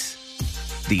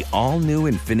Batiste. The all-new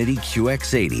Infiniti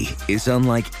QX80 is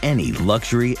unlike any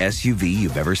luxury SUV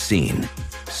you've ever seen.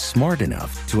 Smart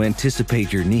enough to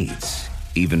anticipate your needs,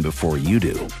 even before you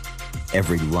do.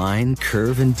 Every line,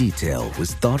 curve, and detail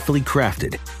was thoughtfully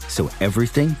crafted, so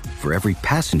everything for every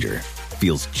passenger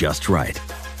feels just right.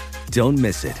 Don't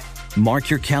miss it. Mark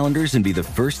your calendars and be the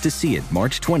first to see it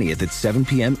March 20th at 7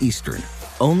 p.m. Eastern,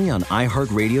 only on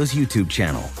iHeartRadio's YouTube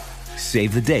channel.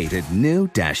 Save the date at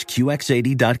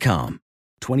new-QX80.com.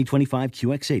 2025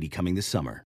 QX80 coming this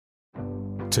summer.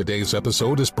 Today's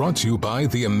episode is brought to you by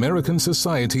the American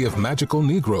Society of Magical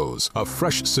Negroes, a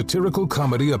fresh satirical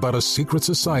comedy about a secret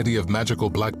society of magical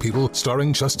black people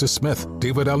starring Justice Smith,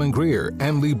 David Allen Greer,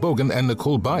 Ann Lee Bogan, and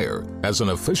Nicole Byer. As an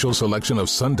official selection of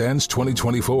Sundance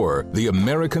 2024, the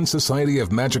American Society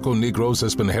of Magical Negroes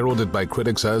has been heralded by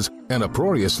critics as an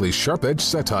uproariously sharp-edged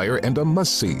satire and a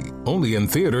must-see. Only in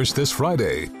theaters this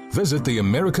Friday. Visit the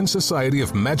American Society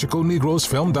of Magical Negroes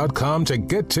Film.com to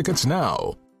get tickets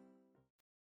now.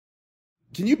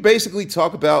 Can you basically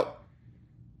talk about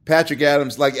Patrick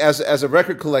Adams, like as a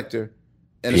record collector,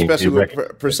 and especially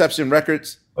with Perception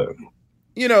Records?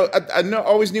 You know, I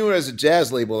always knew it as a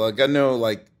jazz label. Like I know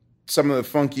like some of the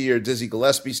funky or Dizzy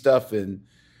Gillespie stuff, and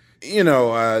you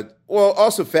know, well,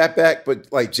 also Fatback, but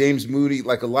like James Moody,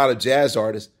 like a lot of jazz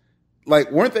artists.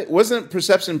 Like wasn't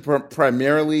Perception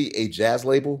primarily a jazz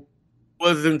label?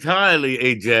 Was entirely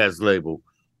a jazz label,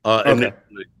 Okay.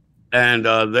 and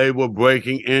they were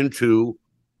breaking into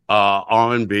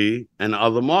R&B and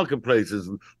other marketplaces,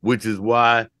 which is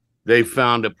why they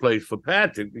found a place for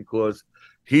Patrick, because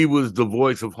he was the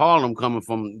voice of Harlem coming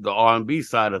from the R&B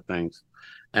side of things.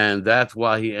 And that's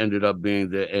why he ended up being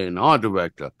the A&R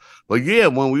director. But yeah,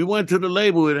 when we went to the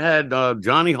label, it had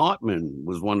Johnny Hartman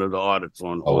was one of the artists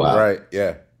on. Oh, wow. Right,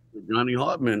 yeah. Johnny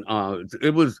Hartman.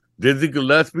 It was Dizzy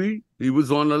Gillespie. He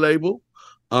was on the label.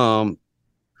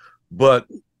 But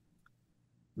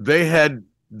they hadn't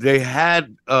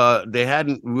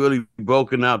really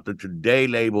broken out the Today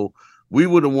label. We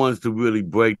were the ones to really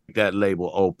break that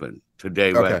label open.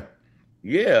 Today, Okay. right?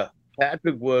 Yeah,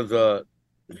 Patrick was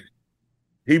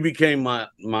he became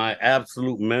my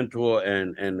absolute mentor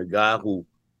and the guy who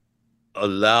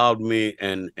allowed me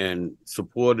and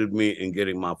supported me in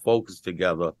getting my focus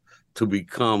together to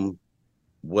become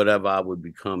whatever I would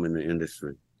become in the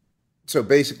industry. So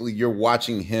basically, you're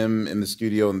watching him in the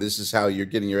studio, and this is how you're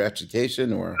getting your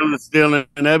education, or I'm stealing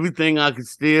everything I could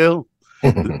steal,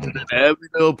 every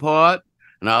little part.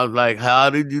 And I was like, "How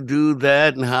did you do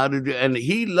that?" And how did you? And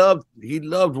he loved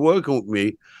working with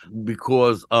me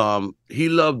because he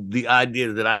loved the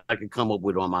idea that I could come up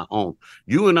with on my own.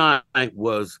 You and I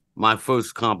was my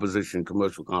first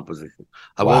commercial composition.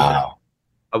 I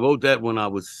wrote that when I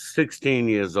was 16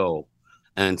 years old,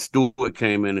 and Stewart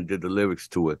came in and did the lyrics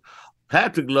to it.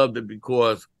 Patrick loved it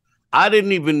because I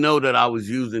didn't even know that I was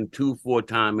using 2/4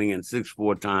 timing and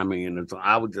 6/4 timing, and so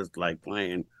I was just like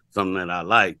playing something that I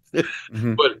liked.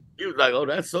 Mm-hmm. But he was like, "Oh,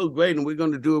 that's so great, and we're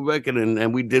going to do a record,"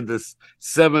 and we did this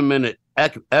 7-minute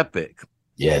epic.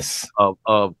 Yes. Of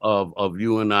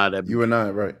you and I. You and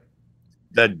I, right?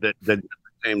 That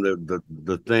became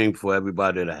the thing for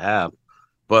everybody to have.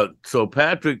 But so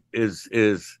Patrick is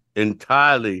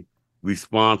entirely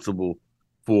responsible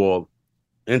for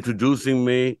introducing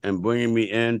me and bringing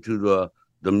me into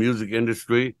the music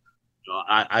industry.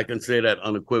 I can say that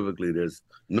unequivocally. There's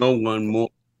no one more.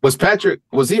 Was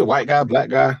he a white guy, black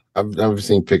guy? I've never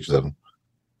seen pictures of him.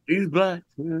 He's black.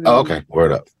 Oh, okay.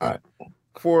 Word up. All right.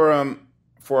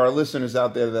 For our listeners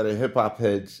out there that are hip hop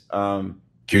heads,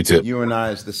 Q-Tip. You and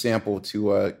I is the sample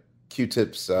to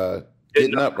Q-Tip's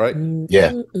Getting Up, right?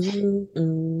 Yeah.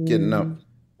 Getting Up.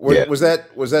 Yeah. Was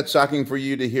that shocking for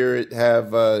you to hear it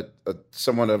have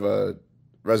somewhat of a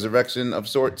resurrection of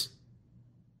sorts?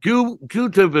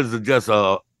 Q-Tip is just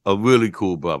a really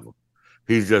cool brother.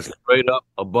 He's just straight up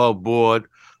above board.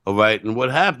 All right. And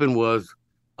what happened was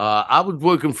I was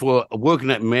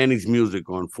working at Manny's Music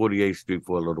on 48th Street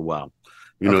for a little while.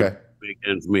 Okay. Make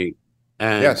ends meet.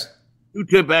 And Yes.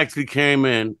 Q-Tip actually came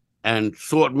in and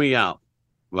sought me out,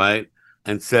 right?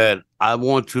 And said, I'm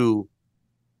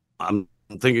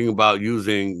thinking about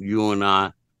using you and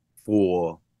I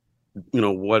for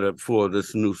for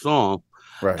this new song.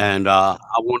 Right. And I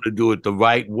want to do it the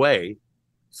right way.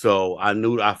 So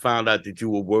I found out that you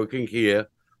were working here.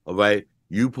 All right.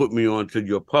 You put me on to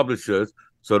your publishers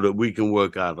so that we can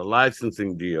work out a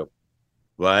licensing deal.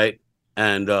 Right.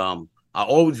 And I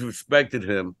always respected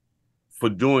him for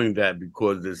doing that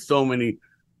because there's so many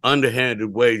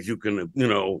underhanded ways you can,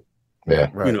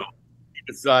 Right. he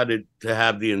decided to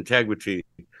have the integrity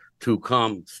to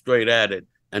come straight at it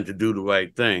and to do the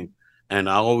right thing. And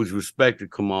I always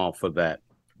respected Kamal for that.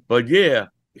 But yeah,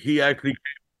 he actually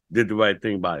did the right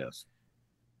thing by us.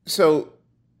 So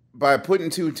by putting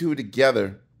two and two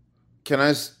together, can I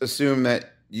assume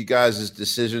that you guys'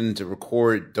 decision to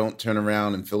record Don't Turn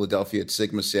Around in Philadelphia at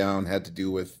Sigma Sound had to do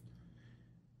with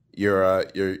your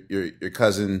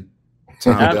cousin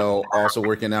Tom Bell also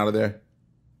working out of there?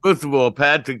 First of all,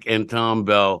 Patrick and Tom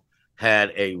Bell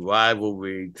had a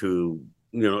rivalry to,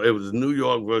 it was New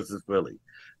York versus Philly.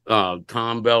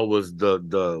 Tom Bell was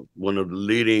the one of the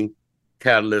leading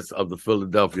catalysts of the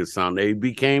Philadelphia sound. They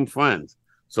became friends,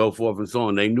 so forth and so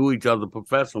on. They knew each other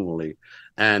professionally.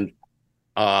 And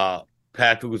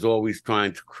Patrick was always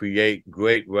trying to create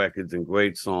great records and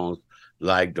great songs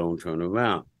like Don't Turn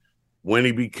Around. When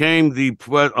he became the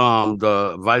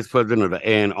vice president of the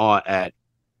A&R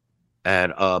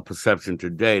at Perception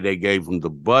Today, they gave him the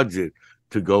budget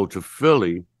to go to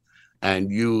Philly and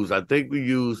we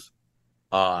used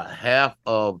half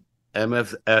of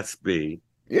MFSB.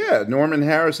 Yeah, Norman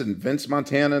Harrison, Vince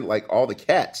Montana, like all the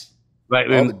cats. Right.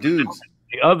 All the dudes.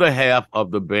 The other half of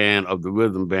the band, of the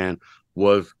rhythm band,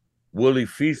 was Willie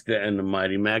Feaster and the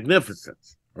Mighty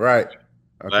Magnificents. Right.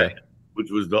 Okay. Right?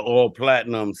 Which was the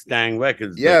all-platinum Stang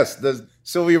Records. Yes, the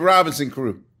Sylvia Robinson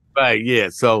crew. Right, yeah.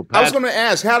 So I was going to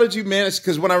ask, how did you manage?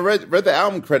 Because when I read the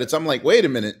album credits, I'm like, wait a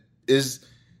minute, is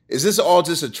this all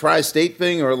just a tri-state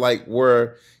thing, or like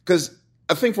because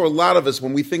I think for a lot of us,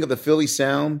 when we think of the Philly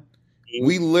sound,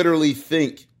 we literally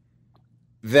think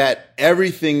that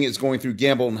everything is going through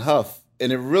Gamble and Huff,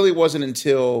 and it really wasn't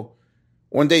until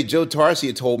one day Joe Tarsi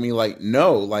had told me, like,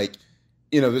 no, like,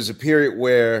 there's a period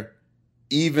where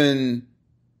even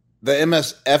the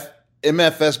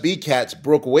MFSB cats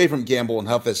broke away from Gamble and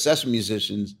Huff as session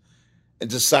musicians and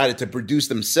decided to produce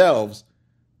themselves.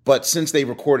 But since they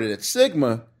recorded at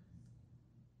Sigma,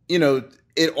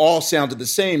 it all sounded the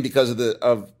same because of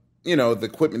the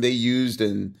equipment they used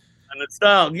and the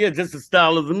style. Yeah, just the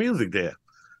style of the music there.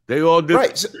 They all did.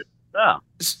 Right.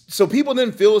 So people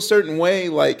didn't feel a certain way.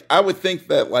 Like, I would think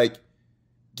that like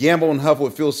Gamble and Huff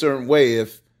would feel a certain way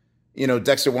if,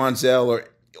 Dexter Wansell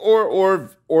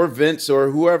or Vince or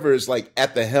whoever is like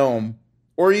at the helm,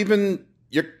 or even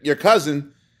your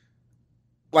cousin.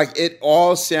 Like, it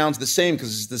all sounds the same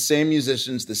because it's the same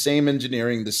musicians, the same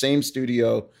engineering, the same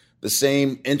studio, the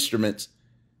same instruments.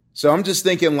 So I'm just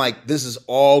thinking like this is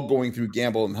all going through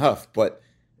Gamble and Huff, but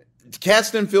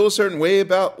cats didn't feel a certain way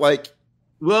about like.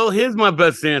 Well, here's my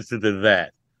best answer to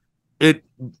that. It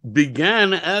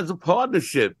began as a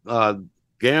partnership,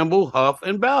 Gamble, Huff,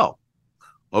 and Bell.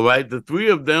 All right, the three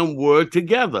of them were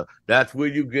together. That's where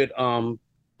you get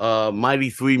Mighty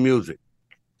Three Music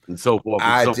and so forth.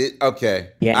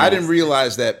 Okay. Yes. I didn't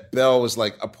realize that Bell was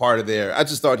like a part of there. I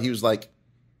just thought he was like,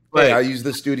 hey, Right. I use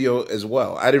the studio as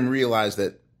well. I didn't realize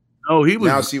that. No, he was.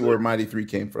 Now see where Mighty Three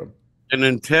came from. An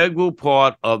integral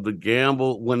part of the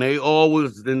Gamble. When they all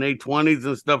was in their 20s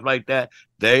and stuff like that,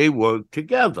 they worked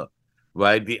together,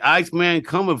 right? The Iceman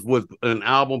Cometh was an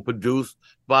album produced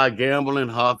by Gamble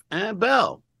and Huff and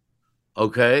Bell.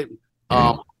 Okay.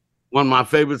 One of my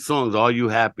favorite songs, Are You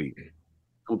Happy?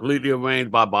 Completely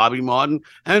arranged by Bobby Martin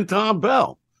and Tom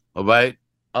Bell. All right.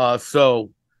 So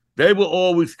they were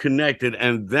always connected.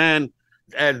 And then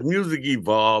as music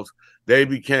evolves, they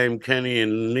became Kenny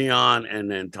and Leon, and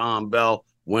then Tom Bell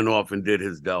went off and did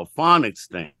his Delphonics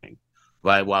thing,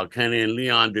 right? While Kenny and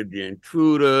Leon did the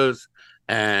Intruders,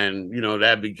 and,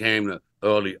 that became the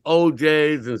early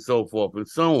OJs and so forth and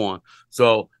so on.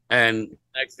 So, and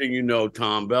next thing you know,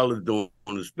 Tom Bell is doing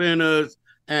the Spinners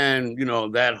and,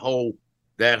 that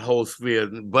whole sphere.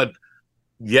 But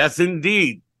yes,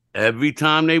 indeed, every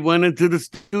time they went into the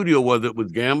studio, whether it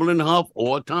was Gamble and Huff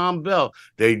or Tom Bell,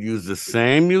 they'd use the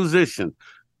same musician.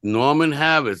 Norman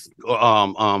Harris,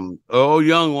 Earl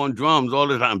Young on drums all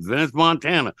the time, Vince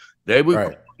Montana. They would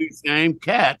call these same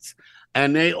cats,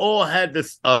 and they all had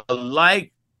this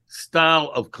like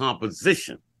style of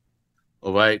composition.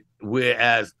 All right.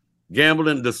 Whereas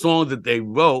Gambling, the songs that they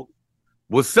wrote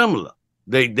was similar.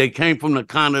 They came from the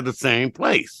kind of the same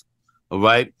place. All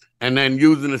right. And then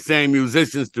using the same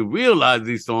musicians to realize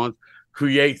these songs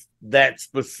creates that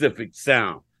specific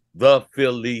sound, the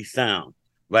Philly sound,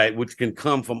 right? Which can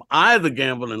come from either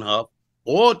Gamble and Huff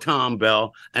or Tom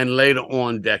Bell, and later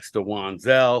on Dexter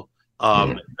Wansell,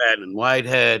 McFadden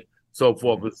Whitehead, so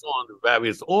forth and so on, the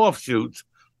various offshoots,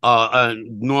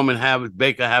 Norman Harris,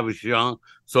 Baker Harris Young,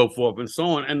 so forth and so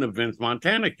on, and the Vince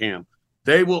Montana camp.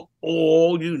 They were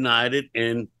all united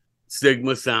in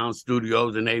Sigma Sound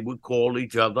Studios, and they would call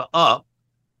each other up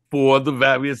for the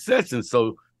various sessions.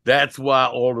 So that's why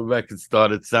all the records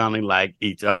started sounding like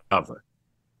each other.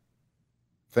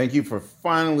 Thank you for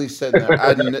finally saying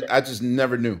that. I just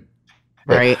never knew.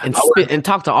 Right. And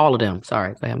talk to all of them.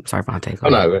 Sorry. I'm sorry,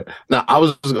 Vontae. No, I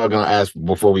was going to ask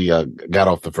before we got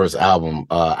off the first album.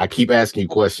 I keep asking you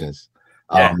questions.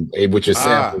 With your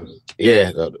samples.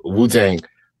 Wu-Tang.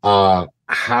 How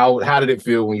did it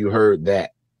feel when you heard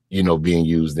that, being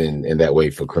used in that way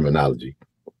for Criminology?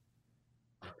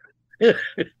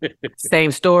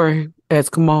 Same story as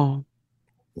Kamal.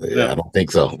 Yeah, I don't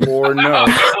think so. Or no.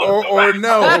 or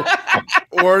no.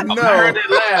 Or no.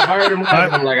 I heard him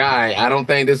laugh. I'm like, all right, I don't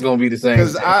think this is going to be the same.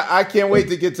 Because I can't wait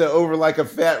to get to Over Like a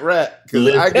Fat Rat.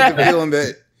 Because I get the feeling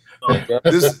that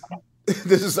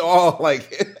this is all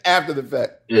like after the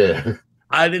fact. Yeah.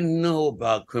 I didn't know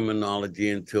about Criminology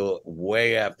until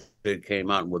way after it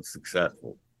came out and was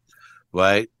successful,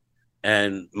 right?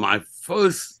 And my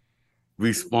first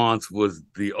response was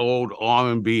the old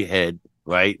R&B head,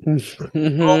 right?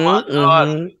 Oh my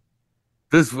God,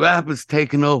 this rap is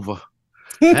taking over.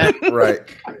 Right.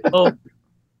 I don't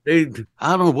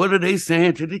know, what are they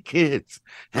saying to the kids?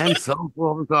 And so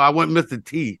forth. So I went Mr.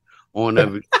 T on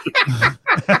everything.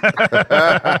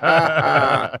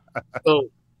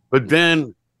 But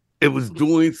then it was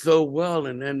doing so well,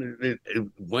 and then it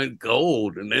went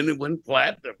gold, and then it went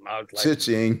platinum. I was like,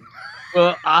 Cha-ching.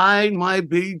 Well, I might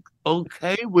be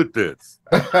okay with this.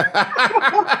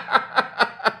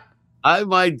 I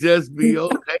might just be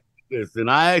okay with this.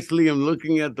 And I actually am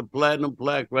looking at the platinum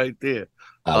plaque right there.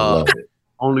 I love it.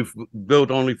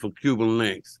 Built only for Cuban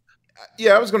links.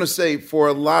 Yeah, I was going to say, for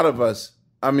a lot of us,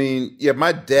 I mean,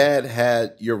 my dad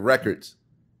had your records.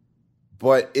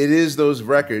 But it is those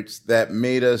records that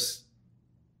made us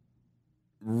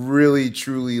really,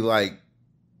 truly like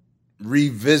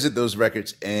revisit those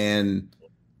records and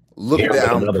look at the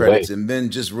album credits and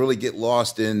then just really get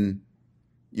lost in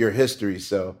your history.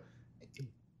 So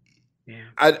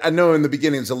I know in the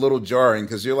beginning it's a little jarring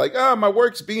because you're like, my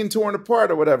work's being torn apart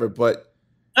or whatever. But,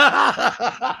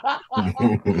 that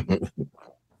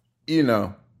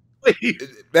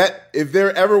if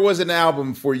there ever was an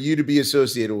album for you to be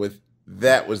associated with,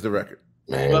 that was the record.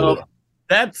 Well,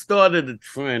 that started a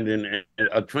trend, and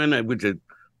a trend which had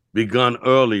begun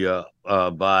earlier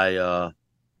by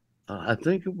I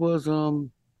think it was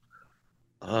remember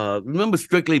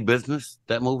Strictly Business,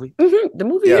 that movie? Mm-hmm. The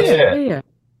movie, yeah.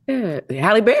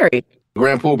 Halle Berry.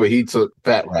 Grand Pooper, he took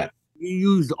Fat Rat. He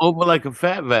used Over Like a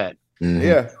Fat Rat. Mm-hmm.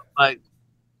 Yeah. Like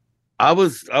I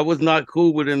was not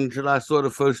cool with it until I saw the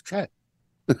first check.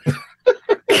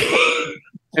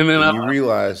 And then you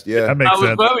realized, that makes sense.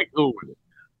 I was very cool with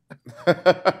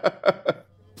it.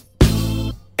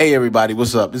 Hey everybody,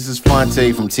 what's up? This is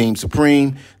Fonte from Team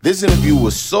Supreme. This interview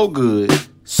was so good,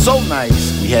 so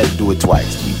nice, we had to do it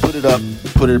twice. We broke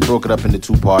it up into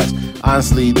two parts.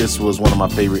 Honestly, this was one of my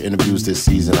favorite interviews this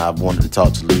season. I've wanted to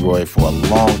talk to Leroy for a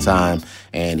long time,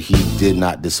 and he did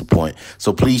not disappoint.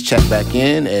 So please check back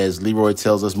in as Leroy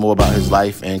tells us more about his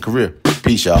life and career.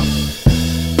 Peace, y'all.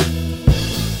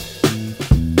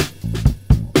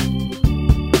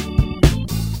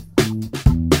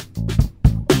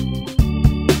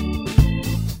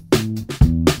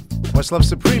 Questlove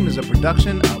Supreme is a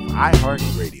production of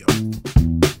iHeartRadio.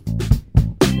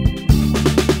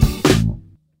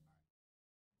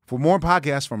 For more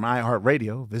podcasts from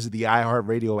iHeartRadio, visit the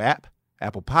iHeartRadio app,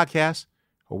 Apple Podcasts,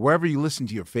 or wherever you listen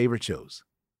to your favorite shows.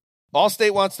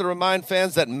 Allstate wants to remind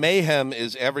fans that mayhem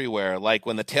is everywhere, like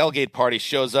when the tailgate party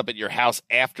shows up at your house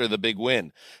after the big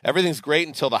win. Everything's great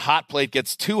until the hot plate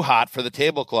gets too hot for the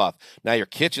tablecloth. Now your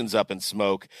kitchen's up in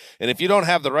smoke. And if you don't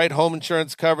have the right home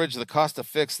insurance coverage, the cost to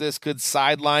fix this could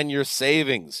sideline your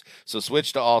savings. So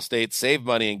switch to Allstate, save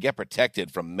money, and get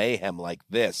protected from mayhem like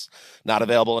this. Not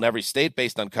available in every state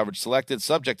based on coverage selected,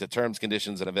 subject to terms,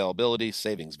 conditions, and availability.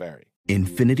 Savings vary.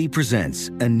 Infiniti presents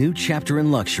a new chapter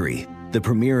in luxury, the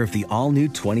premiere of the all-new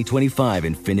 2025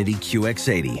 Infiniti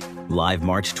QX80, live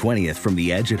March 20th from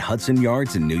the Edge at Hudson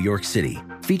Yards in New York City,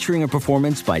 featuring a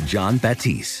performance by John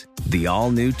Batiste. The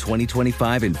all-new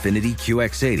 2025 Infiniti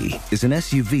QX80 is an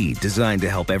SUV designed to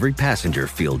help every passenger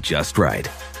feel just right.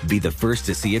 Be the first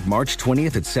to see it March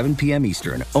 20th at 7 p.m.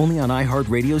 Eastern, only on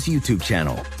iHeartRadio's YouTube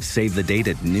channel. Save the date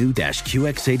at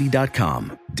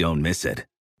new-QX80.com. Don't miss it.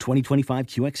 2025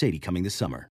 QX80 coming this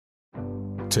summer.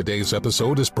 Today's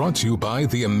episode is brought to you by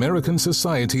the American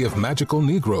Society of Magical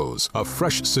Negroes, a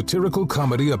fresh satirical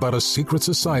comedy about a secret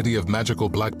society of magical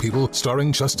black people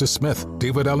starring Justice Smith,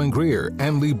 David Allen Greer,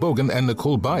 Ann Lee Bogan, and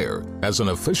Nicole Byer. As an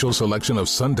official selection of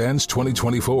Sundance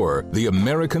 2024, the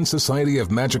American Society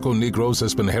of Magical Negroes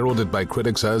has been heralded by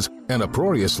critics as an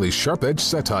uproariously sharp-edged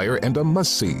satire and a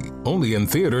must-see. Only in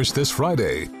theaters this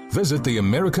Friday. Visit the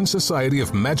American Society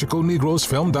of Magical Negroes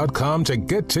Film.com to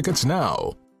get tickets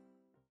now.